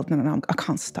then I felt, no, I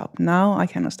can't stop. Now I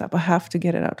cannot stop. I have to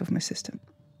get it out of my system.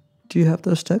 Do you have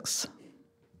those texts?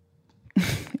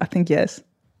 I think yes.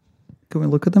 Can we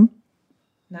look at them?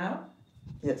 Now?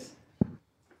 Yes.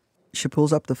 She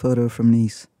pulls up the photo from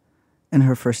Nice in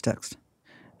her first text.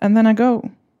 And then I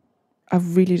go, I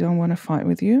really don't want to fight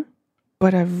with you,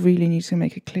 but I really need to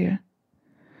make it clear.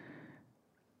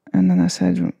 And then I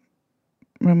said,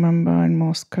 remember in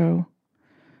Moscow,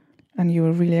 and you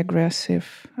were really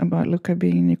aggressive about Luca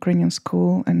being in Ukrainian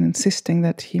school and insisting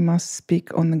that he must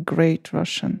speak on the great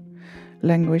Russian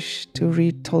language to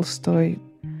read Tolstoy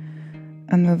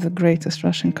and the greatest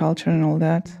Russian culture and all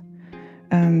that.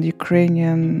 And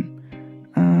Ukrainian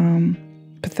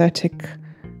pathetic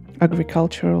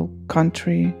agricultural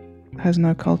country has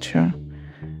no culture.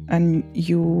 And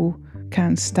you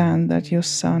can't stand that your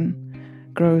son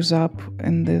grows up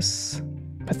in this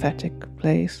pathetic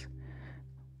place.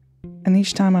 And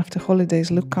each time after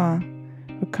holidays, Luca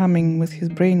were coming with his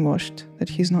brainwashed that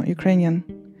he's not Ukrainian.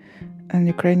 and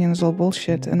Ukrainian is all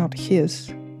bullshit and not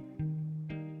his.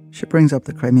 She brings up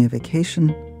the Crimea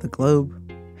vacation, the globe.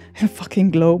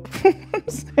 Fucking globe, I'm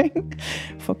saying,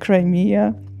 for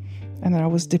Crimea. And I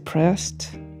was depressed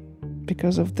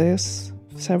because of this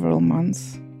several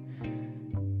months.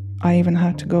 I even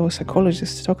had to go to a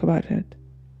psychologist to talk about it.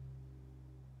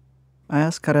 I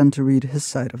asked Karen to read his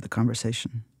side of the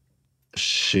conversation.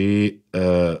 She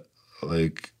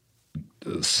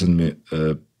sent me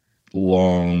a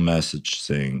long message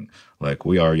saying, like,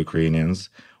 we are Ukrainians.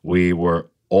 We were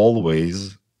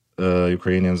always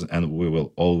Ukrainians, and we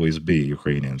will always be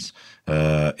Ukrainians.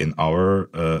 In our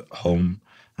home,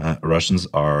 Russians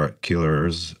are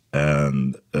killers,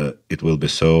 and it will be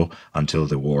so until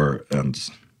the war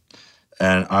ends.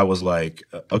 And I was like,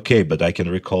 okay, but I can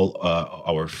recall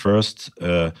our first,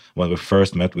 when we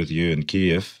first met with you in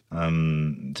Kiev,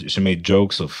 she made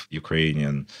jokes of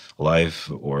Ukrainian life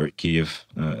or Kiev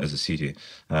as a city.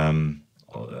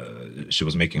 She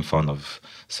was making fun of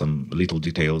some little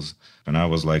details. And I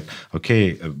was like,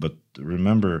 okay, but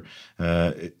remember,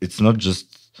 it's not just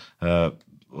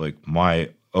like my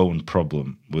own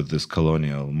problem with this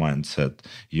colonial mindset.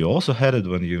 You also had it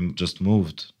when you just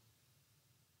moved.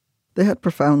 They had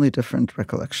profoundly different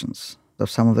recollections of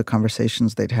some of the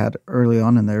conversations they'd had early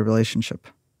on in their relationship.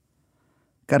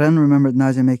 Karen remembered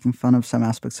Nadia making fun of some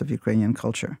aspects of Ukrainian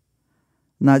culture.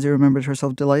 Nadia remembered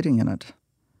herself delighting in it.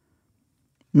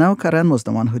 Now Karen was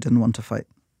the one who didn't want to fight.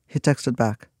 He texted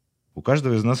back. У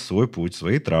каждого из нас свой путь,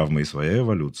 свои травмы и своя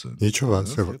эволюция. Each of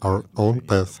us have our own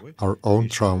path, our own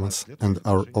traumas, and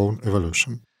our own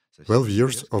evolution. 12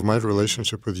 years of my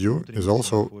relationship with you is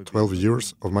also 12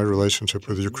 years of my relationship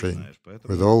with Ukraine,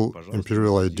 with all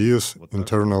imperial ideas,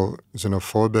 internal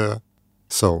xenophobia.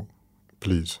 So,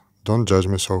 please, don't judge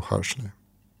me so harshly.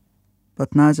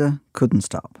 But Nadia couldn't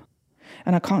stop.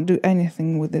 And I can't do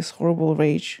anything with this horrible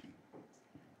rage.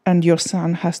 And your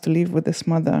son has to live with this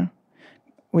mother,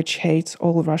 which hates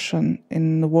all Russian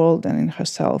in the world and in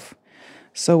herself.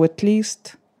 So at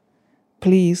least,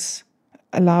 please,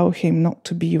 allow him not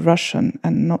to be Russian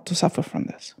and not to suffer from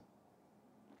this.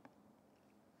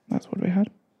 That's what we had.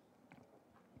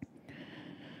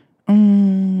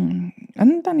 And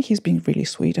then he's been really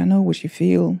sweet. I know what you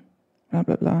feel, blah,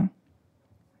 blah, blah.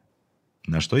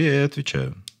 На что я и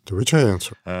отвечаю. To which I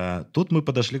answer. Тут мы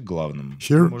подошли к главному.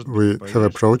 Here we have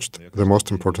approached the most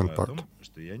important part.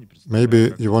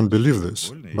 Maybe you won't believe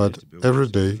this, but every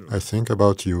day I think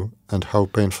about you and how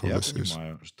painful this is. Я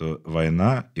понимаю, что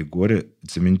война и горе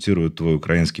цементируют твой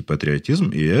украинский патриотизм,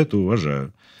 и я это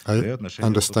уважаю. I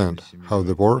understand how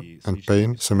the war and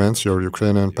pain cements your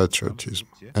Ukrainian patriotism,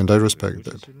 and I respect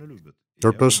that.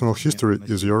 Your personal history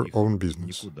is your own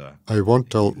business. I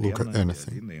won't tell Luka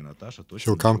anything.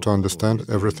 He'll come to understand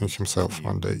everything himself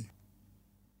one day.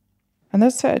 And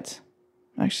that's it,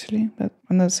 actually.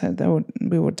 When I said that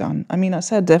we were done. I mean, I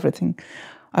said everything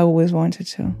I always wanted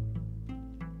to.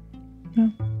 Yeah.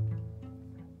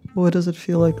 What does it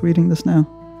feel like reading this now?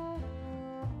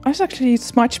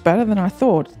 It's much better than I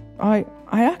thought. I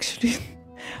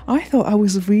thought I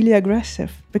was really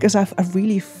aggressive because I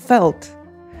really felt.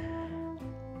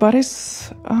 But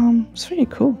it's really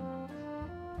cool.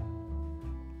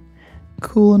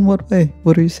 Cool in what way?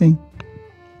 What are you saying?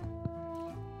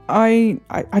 I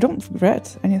don't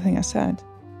regret anything I said.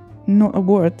 Not a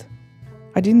word.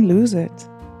 I didn't lose it.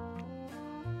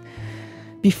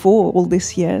 Before all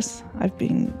these years, I've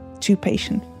been too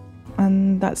patient.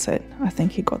 And that's it. I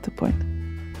think he got the point.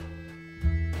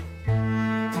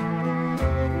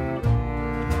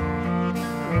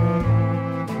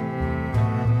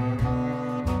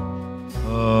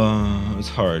 It's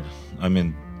hard. I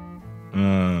mean,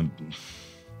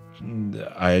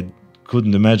 I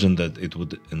couldn't imagine that it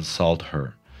would insult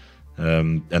her,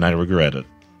 and I regret it.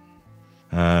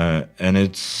 And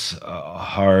it's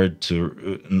hard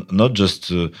to not just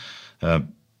to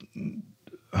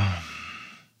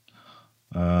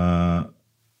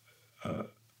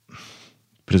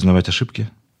признавать ошибки.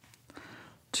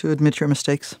 To admit your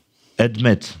mistakes.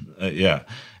 Admit, yeah.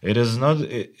 It is not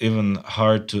even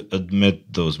hard to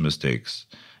admit those mistakes.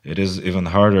 It is even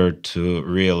harder to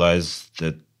realize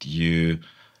that you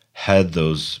had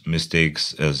those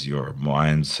mistakes as your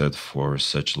mindset for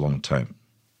such a long time.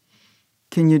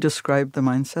 Can you describe the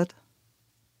mindset?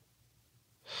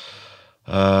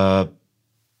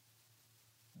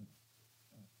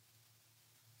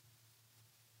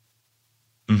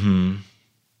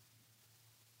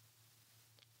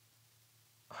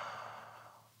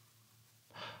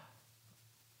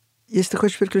 Если ты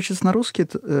хочешь переключиться на русский,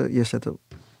 если это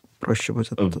проще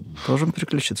будет, то должен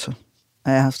переключиться.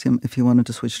 I asked him if he wanted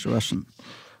to switch to Russian.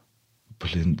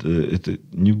 Блин, это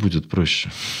не будет проще.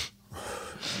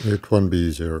 It won't be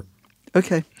easier.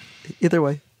 Okay, either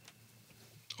way.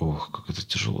 Ох, как это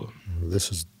тяжело.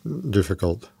 This is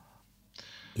difficult.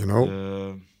 You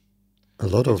know, a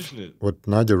lot of what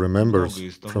Nadia remembers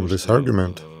from this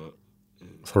argument,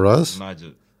 for us,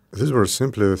 these were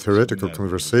simply theoretical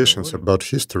conversations about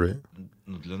history.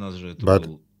 But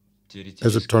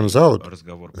as it turns out,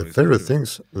 the very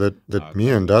things that me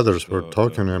and others were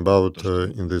talking about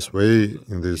in this way,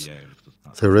 in this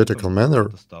theoretical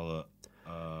manner,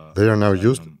 they are now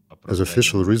used as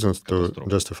official reasons to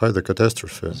justify the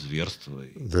catastrophe,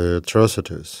 the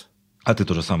atrocities. А ты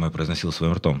то же самое произносил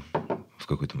своим ртом в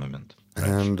какой-то момент.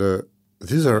 And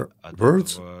these are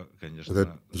words that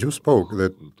you spoke,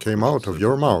 that came out of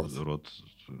your mouth.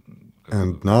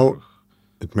 And now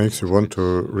it makes you want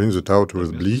to rinse it out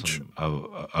with bleach.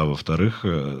 А во-вторых,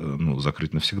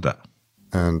 закрыть навсегда.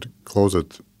 And close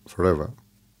it forever.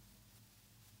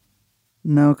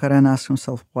 Now Karen asked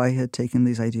himself why he had taken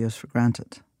these ideas for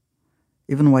granted.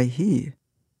 Even why he,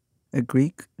 a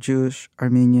Greek, Jewish,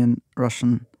 Armenian,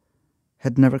 Russian,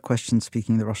 had never questioned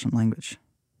speaking the Russian language.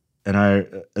 And I,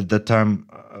 at that time,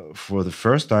 for the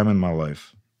first time in my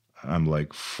life, I'm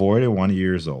like 41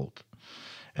 years old.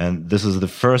 And this is the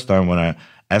first time when I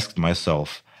asked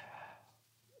myself,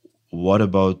 what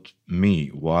about me?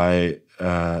 Why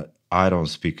I don't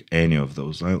speak any of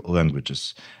those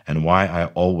languages? And why I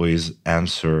always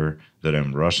answer that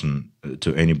I'm Russian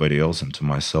to anybody else and to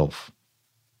myself?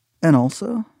 And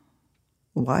also,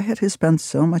 why had he spent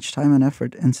so much time and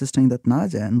effort insisting that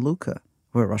Nadia and Luca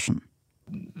were Russian?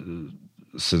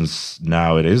 Since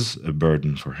now it is a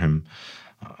burden for him,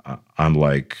 I'm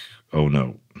like, oh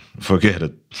no, forget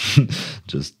it.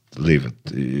 Just leave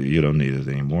it. You don't need it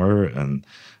anymore. And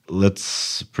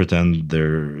let's pretend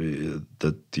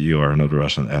that you are not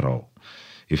Russian at all.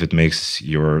 If it makes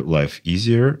your life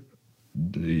easier,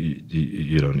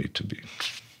 you don't need to be.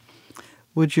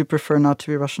 Would you prefer not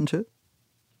to be Russian too?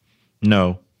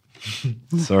 No.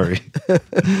 Sorry.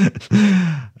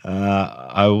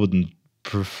 I wouldn't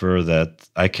prefer that.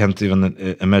 I can't even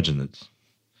imagine it.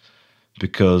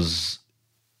 Because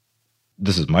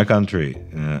this is my country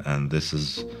and this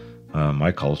is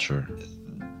my culture.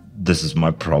 This is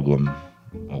my problem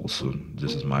also.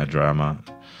 This is my drama.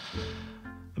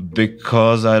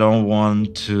 Because I don't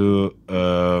want to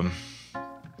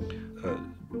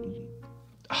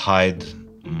hide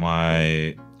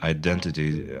my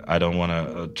identity. I don't want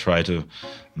to try to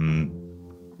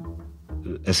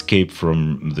escape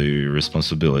from the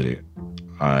responsibility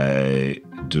I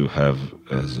do have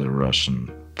as a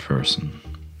Russian person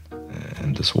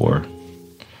in this war.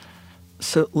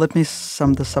 So let me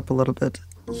sum this up a little bit.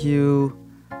 You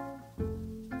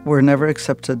were never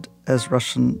accepted as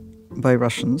Russian by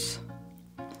Russians.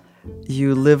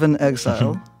 You live in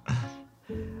exile.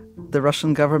 The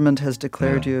Russian government has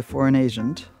declared you a foreign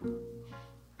agent.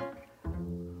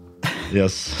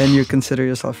 Yes. And you consider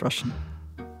yourself Russian.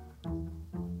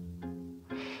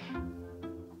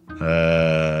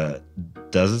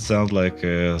 Does it sound like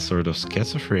a sort of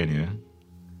schizophrenia?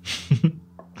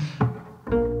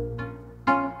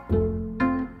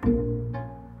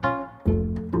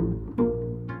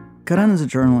 Karan is a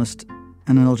journalist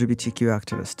and an LGBTQ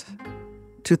activist.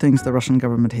 Two things the Russian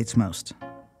government hates most.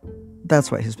 That's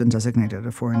why he's been designated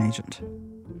a foreign agent.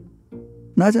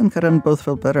 Nadia and Karan both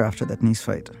felt better after that Nice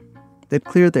fight. They'd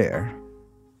cleared the air.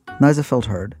 Nadia felt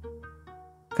heard.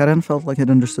 Karan felt like he'd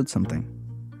understood something.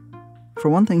 For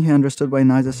one thing, he understood why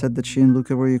Nadia said that she and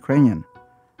Luca were Ukrainian,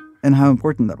 and how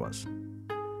important that was.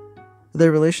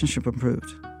 Their relationship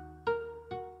improved.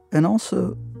 And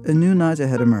also, a new Nadia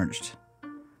had emerged.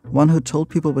 One who told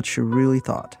people what she really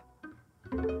thought.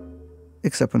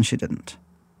 Except when she didn't.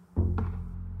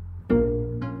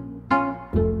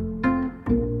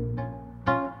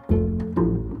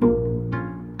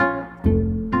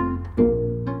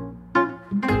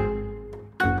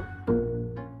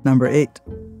 Number 8.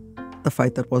 The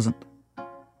fight that wasn't.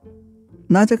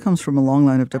 Nadia comes from a long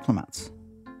line of diplomats.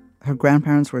 Her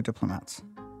grandparents were diplomats.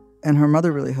 And her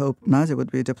mother really hoped Nadia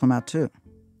would be a diplomat too.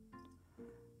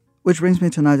 Which brings me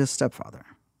to Nadia's stepfather,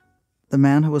 the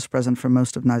man who was present for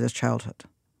most of Nadia's childhood.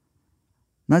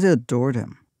 Nadia adored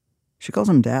him. She calls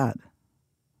him Dad.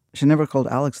 She never called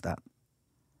Alex that.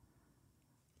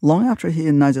 Long after he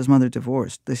and Nadia's mother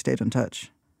divorced, they stayed in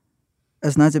touch.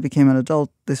 As Nadia became an adult,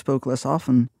 they spoke less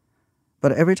often,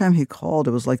 but every time he called,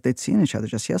 it was like they'd seen each other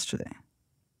just yesterday.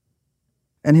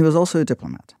 And he was also a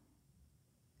diplomat.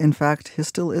 In fact, he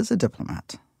still is a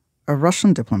diplomat, a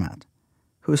Russian diplomat,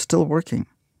 who is still working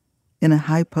in a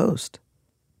high post.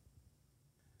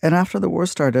 And after the war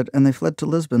started and they fled to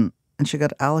Lisbon, and she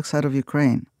got Alex out of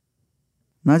Ukraine,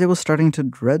 Nadia was starting to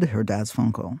dread her dad's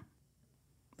phone call,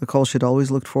 the call she'd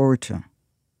always looked forward to.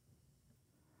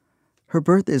 Her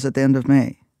birthday is at the end of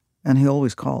May, and he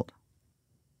always called.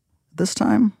 This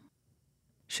time,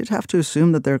 she'd have to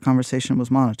assume that their conversation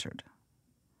was monitored.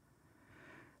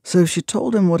 So if she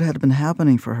told him what had been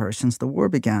happening for her since the war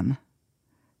began,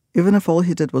 even if all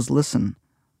he did was listen,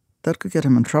 that could get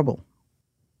him in trouble.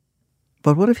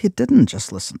 But what if he didn't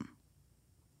just listen?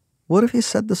 What if he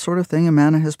said the sort of thing a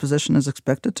man in his position is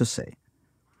expected to say?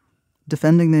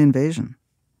 Defending the invasion,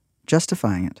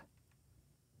 justifying it.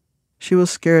 She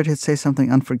was scared he'd say something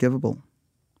unforgivable.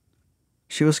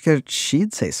 She was scared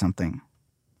she'd say something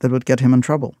that would get him in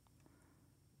trouble.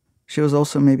 She was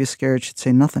also maybe scared she'd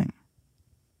say nothing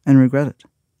and regret it.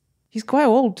 He's quite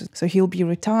old, so he'll be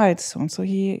retired soon. So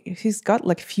he's got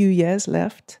like a few years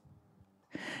left.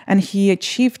 And he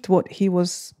achieved what he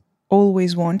was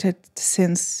always wanted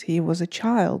since he was a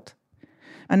child.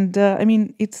 And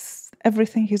it's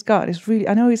everything he's got. It's really,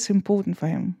 I know it's important for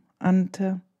him.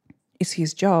 And it's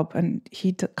his job, and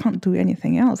he can't do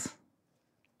anything else.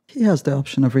 He has the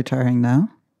option of retiring now.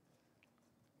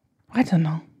 I don't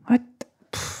know.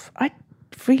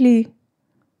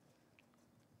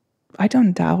 I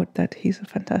don't doubt that he's a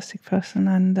fantastic person,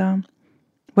 and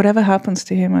whatever happens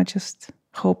to him, I just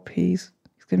hope he's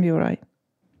going to be all right.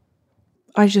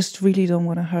 I just really don't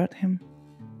want to hurt him,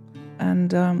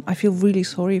 and I feel really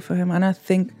sorry for him, and I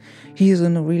think he's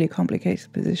in a really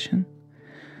complicated position,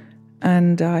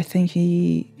 and I think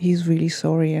he's really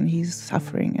sorry, and he's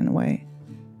suffering in a way.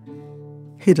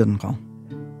 He didn't call.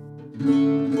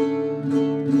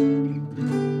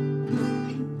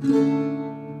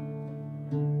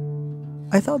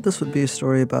 I thought this would be a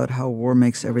story about how war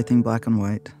makes everything black and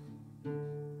white.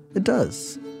 It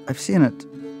does. I've seen it.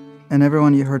 And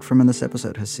everyone you heard from in this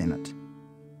episode has seen it.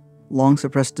 Long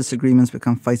suppressed disagreements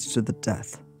become fights to the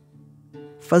death.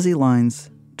 Fuzzy lines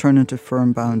turn into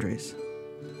firm boundaries.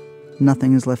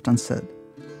 Nothing is left unsaid.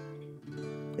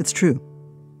 It's true.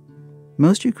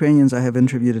 Most Ukrainians I have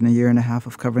interviewed in a year and a half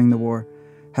of covering the war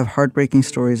have heartbreaking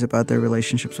stories about their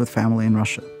relationships with family in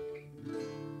Russia.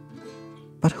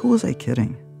 But who was I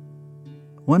kidding?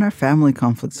 When are family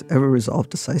conflicts ever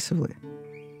resolved decisively?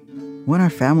 When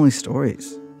are family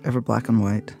stories ever black and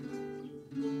white?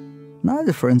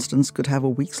 Nadia, for instance, could have a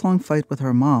weeks-long fight with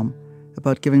her mom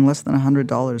about giving less than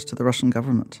 $100 to the Russian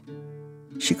government.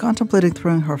 She contemplated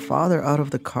throwing her father out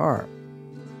of the car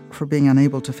for being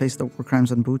unable to face the war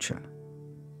crimes in Bucha.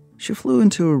 She flew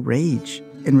into a rage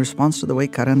in response to the way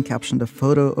Karen captioned a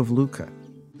photo of Luka.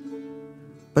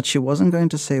 But she wasn't going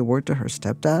to say a word to her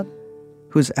stepdad,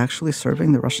 who is actually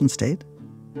serving the Russian state?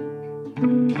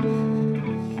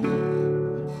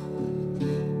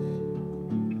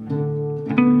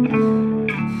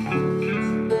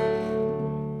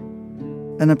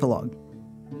 An epilogue.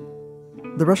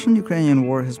 The Russian-Ukrainian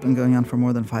war has been going on for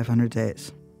more than 500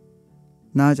 days.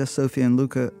 Nadia, Sophie, and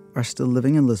Luka are still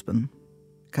living in Lisbon.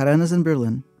 Karen is in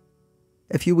Berlin.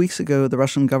 A few weeks ago, the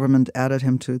Russian government added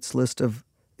him to its list of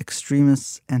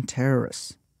extremists and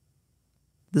terrorists.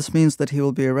 This means that he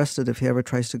will be arrested if he ever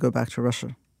tries to go back to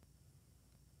Russia.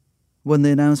 When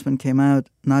the announcement came out,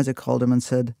 Nadia called him and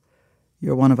said,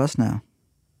 "You're one of us now."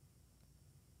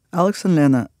 Alex and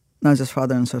Lena, Nadia's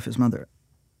father and Sophie's mother,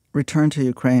 returned to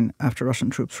Ukraine after Russian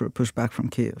troops were pushed back from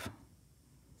Kyiv.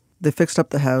 They fixed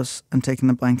up the house and taken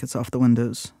the blankets off the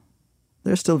windows.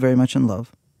 They're still very much in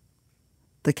love.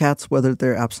 The cats weathered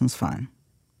their absence fine.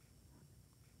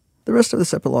 The rest of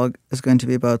this epilogue is going to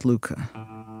be about Luka,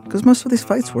 because most of these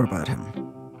fights were about him.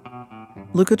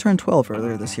 Luka turned 12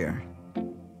 earlier this year.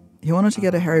 He wanted to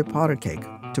get a Harry Potter cake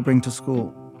to bring to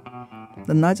school.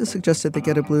 Then Nadia suggested they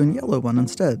get a blue and yellow one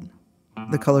instead,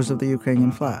 the colors of the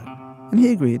Ukrainian flag, and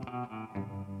he agreed.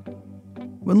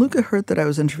 When Luka heard that I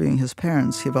was interviewing his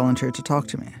parents, he volunteered to talk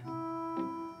to me.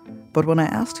 But when I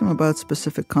asked him about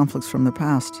specific conflicts from the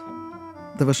past,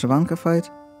 the Vyshyvanka fight,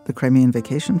 the Crimean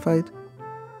vacation fight,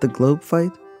 the Globe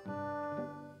fight,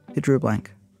 he drew a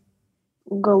blank.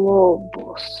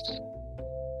 Globus.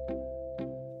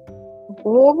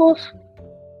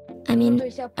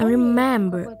 I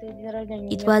remember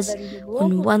it was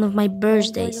on one of my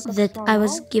birthdays that I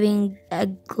was giving a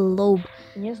globe,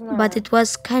 but it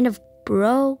was kind of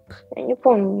broke.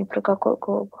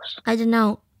 I don't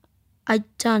know. I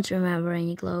don't remember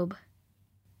any globe.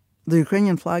 The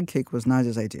Ukrainian flag cake was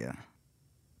Nadia's idea.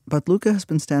 But Luka has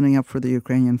been standing up for the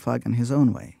Ukrainian flag in his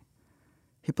own way.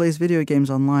 He plays video games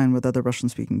online with other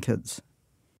Russian-speaking kids.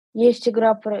 There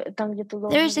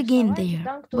is a game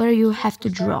there where you have to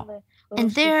draw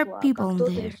And there are people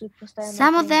there.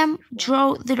 Some of them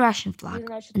draw the Russian flag,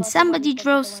 and somebody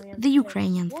draws the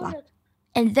Ukrainian flag.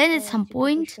 And then at some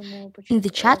point, in the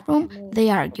chat room, they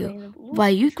argue why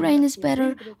Ukraine is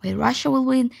better, why Russia will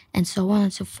win, and so on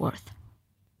and so forth.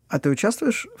 А ты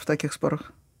участвуешь в таких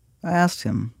спорах? I asked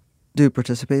him, do you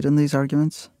participate in these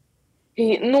arguments?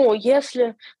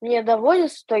 Если мне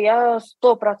доводится, то я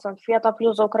 100%. Я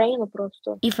топлю за Украину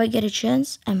просто. If I get a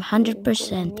chance, I'm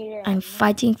 100%. I'm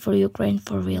fighting for Ukraine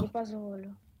for real.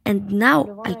 And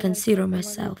now I consider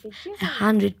myself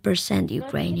 100%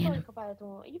 Ukrainian.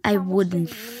 I wouldn't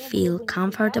feel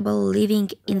comfortable living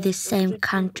in the same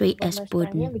country as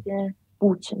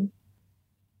Putin.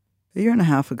 A year and a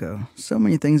half ago, so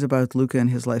many things about Luka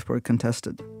and his life were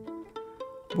contested.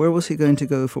 Where was he going to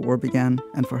go if war began,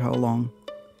 and for how long?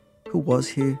 Who was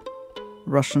he?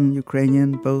 Russian,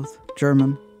 Ukrainian, both,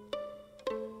 German?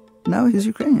 Now he's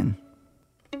Ukrainian.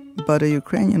 But a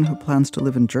Ukrainian who plans to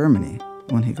live in Germany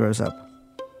when he grows up.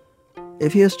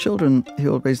 If he has children, he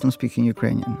will raise them speaking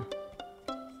Ukrainian.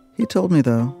 He told me,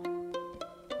 though,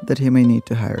 that he may need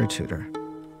to hire a tutor.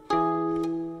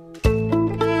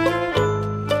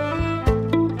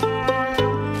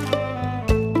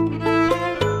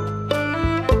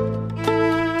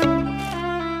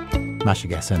 Masha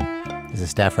Gessen is a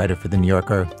staff writer for The New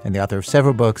Yorker and the author of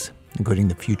several books, including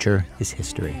The Future is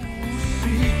History.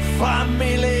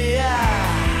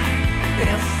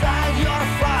 Inside your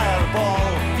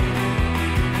fireball,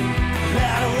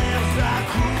 there lives a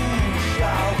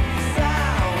crucial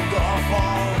sound of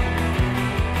all.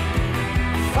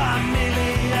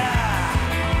 Familiar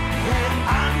and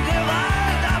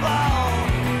undividable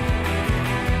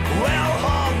will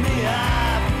hold me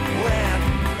up when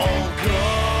all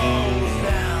goes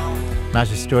down.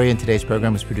 Masha's story in today's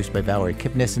program was produced by Valerie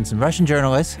Kipnis and some Russian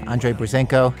journalists, Andrei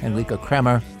Burzenko and Liko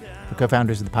Kremer. The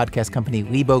co-founders of the podcast company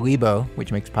Libo,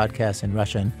 which makes podcasts in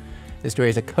Russian. This story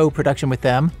is a co-production with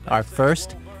them, our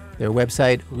first. Their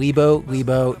website,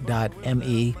 libo.me.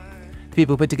 The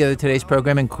people who put together today's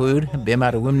program include Bim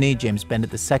Adewumne, James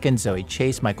Bennett II, Zoe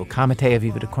Chase, Michael Kamate,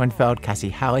 Aviva de Kornfeld, Cassie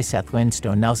Halley, Seth Lynn,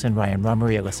 Stone Nelson, Ryan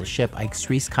Rummery, Alyssa Shipp, Ike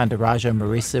Streese, Kandaraja,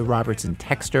 Marissa Robertson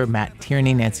Texter, Matt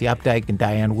Tierney, Nancy Updike, and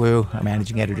Diane Wu. Our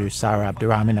managing editor is Sarah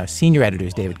Abdurrahman. Our senior editor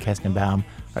is David Kestenbaum.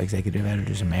 Our executive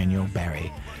editor is Emmanuel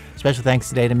Barry. Special thanks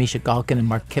today to Misha Galkin and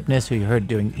Mark Kipnis, who you heard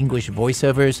doing English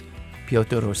voiceovers,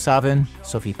 Piotr Rosavin,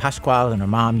 Sophie Pasquale, and her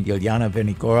mom, Yuliana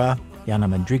Vernigora, Yana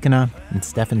Mandrikina, and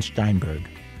Stefan Steinberg.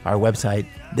 Our website,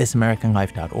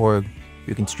 thisamericanlife.org.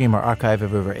 You can stream our archive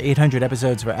of over 800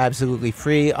 episodes for absolutely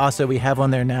free. Also, we have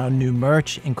on there now new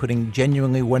merch, including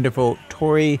genuinely wonderful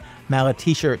Tory Mala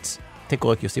t-shirts. Take a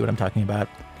look, you'll see what I'm talking about.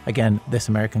 Again,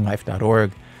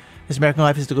 thisamericanlife.org. This American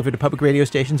Life is delivered to public radio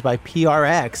stations by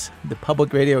PRX, the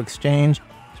Public Radio Exchange.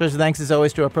 Special thanks, as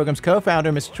always, to our program's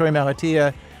co-founder, Mr. Troy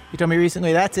Malatia. He told me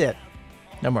recently, that's it.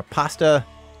 No more pasta,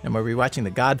 no more rewatching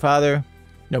The Godfather,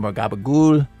 no more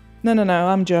gabagool. No,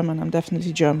 I'm German. I'm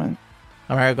definitely German.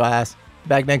 I'm Eric Glass.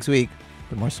 Back next week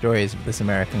with more stories of This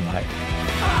American Life.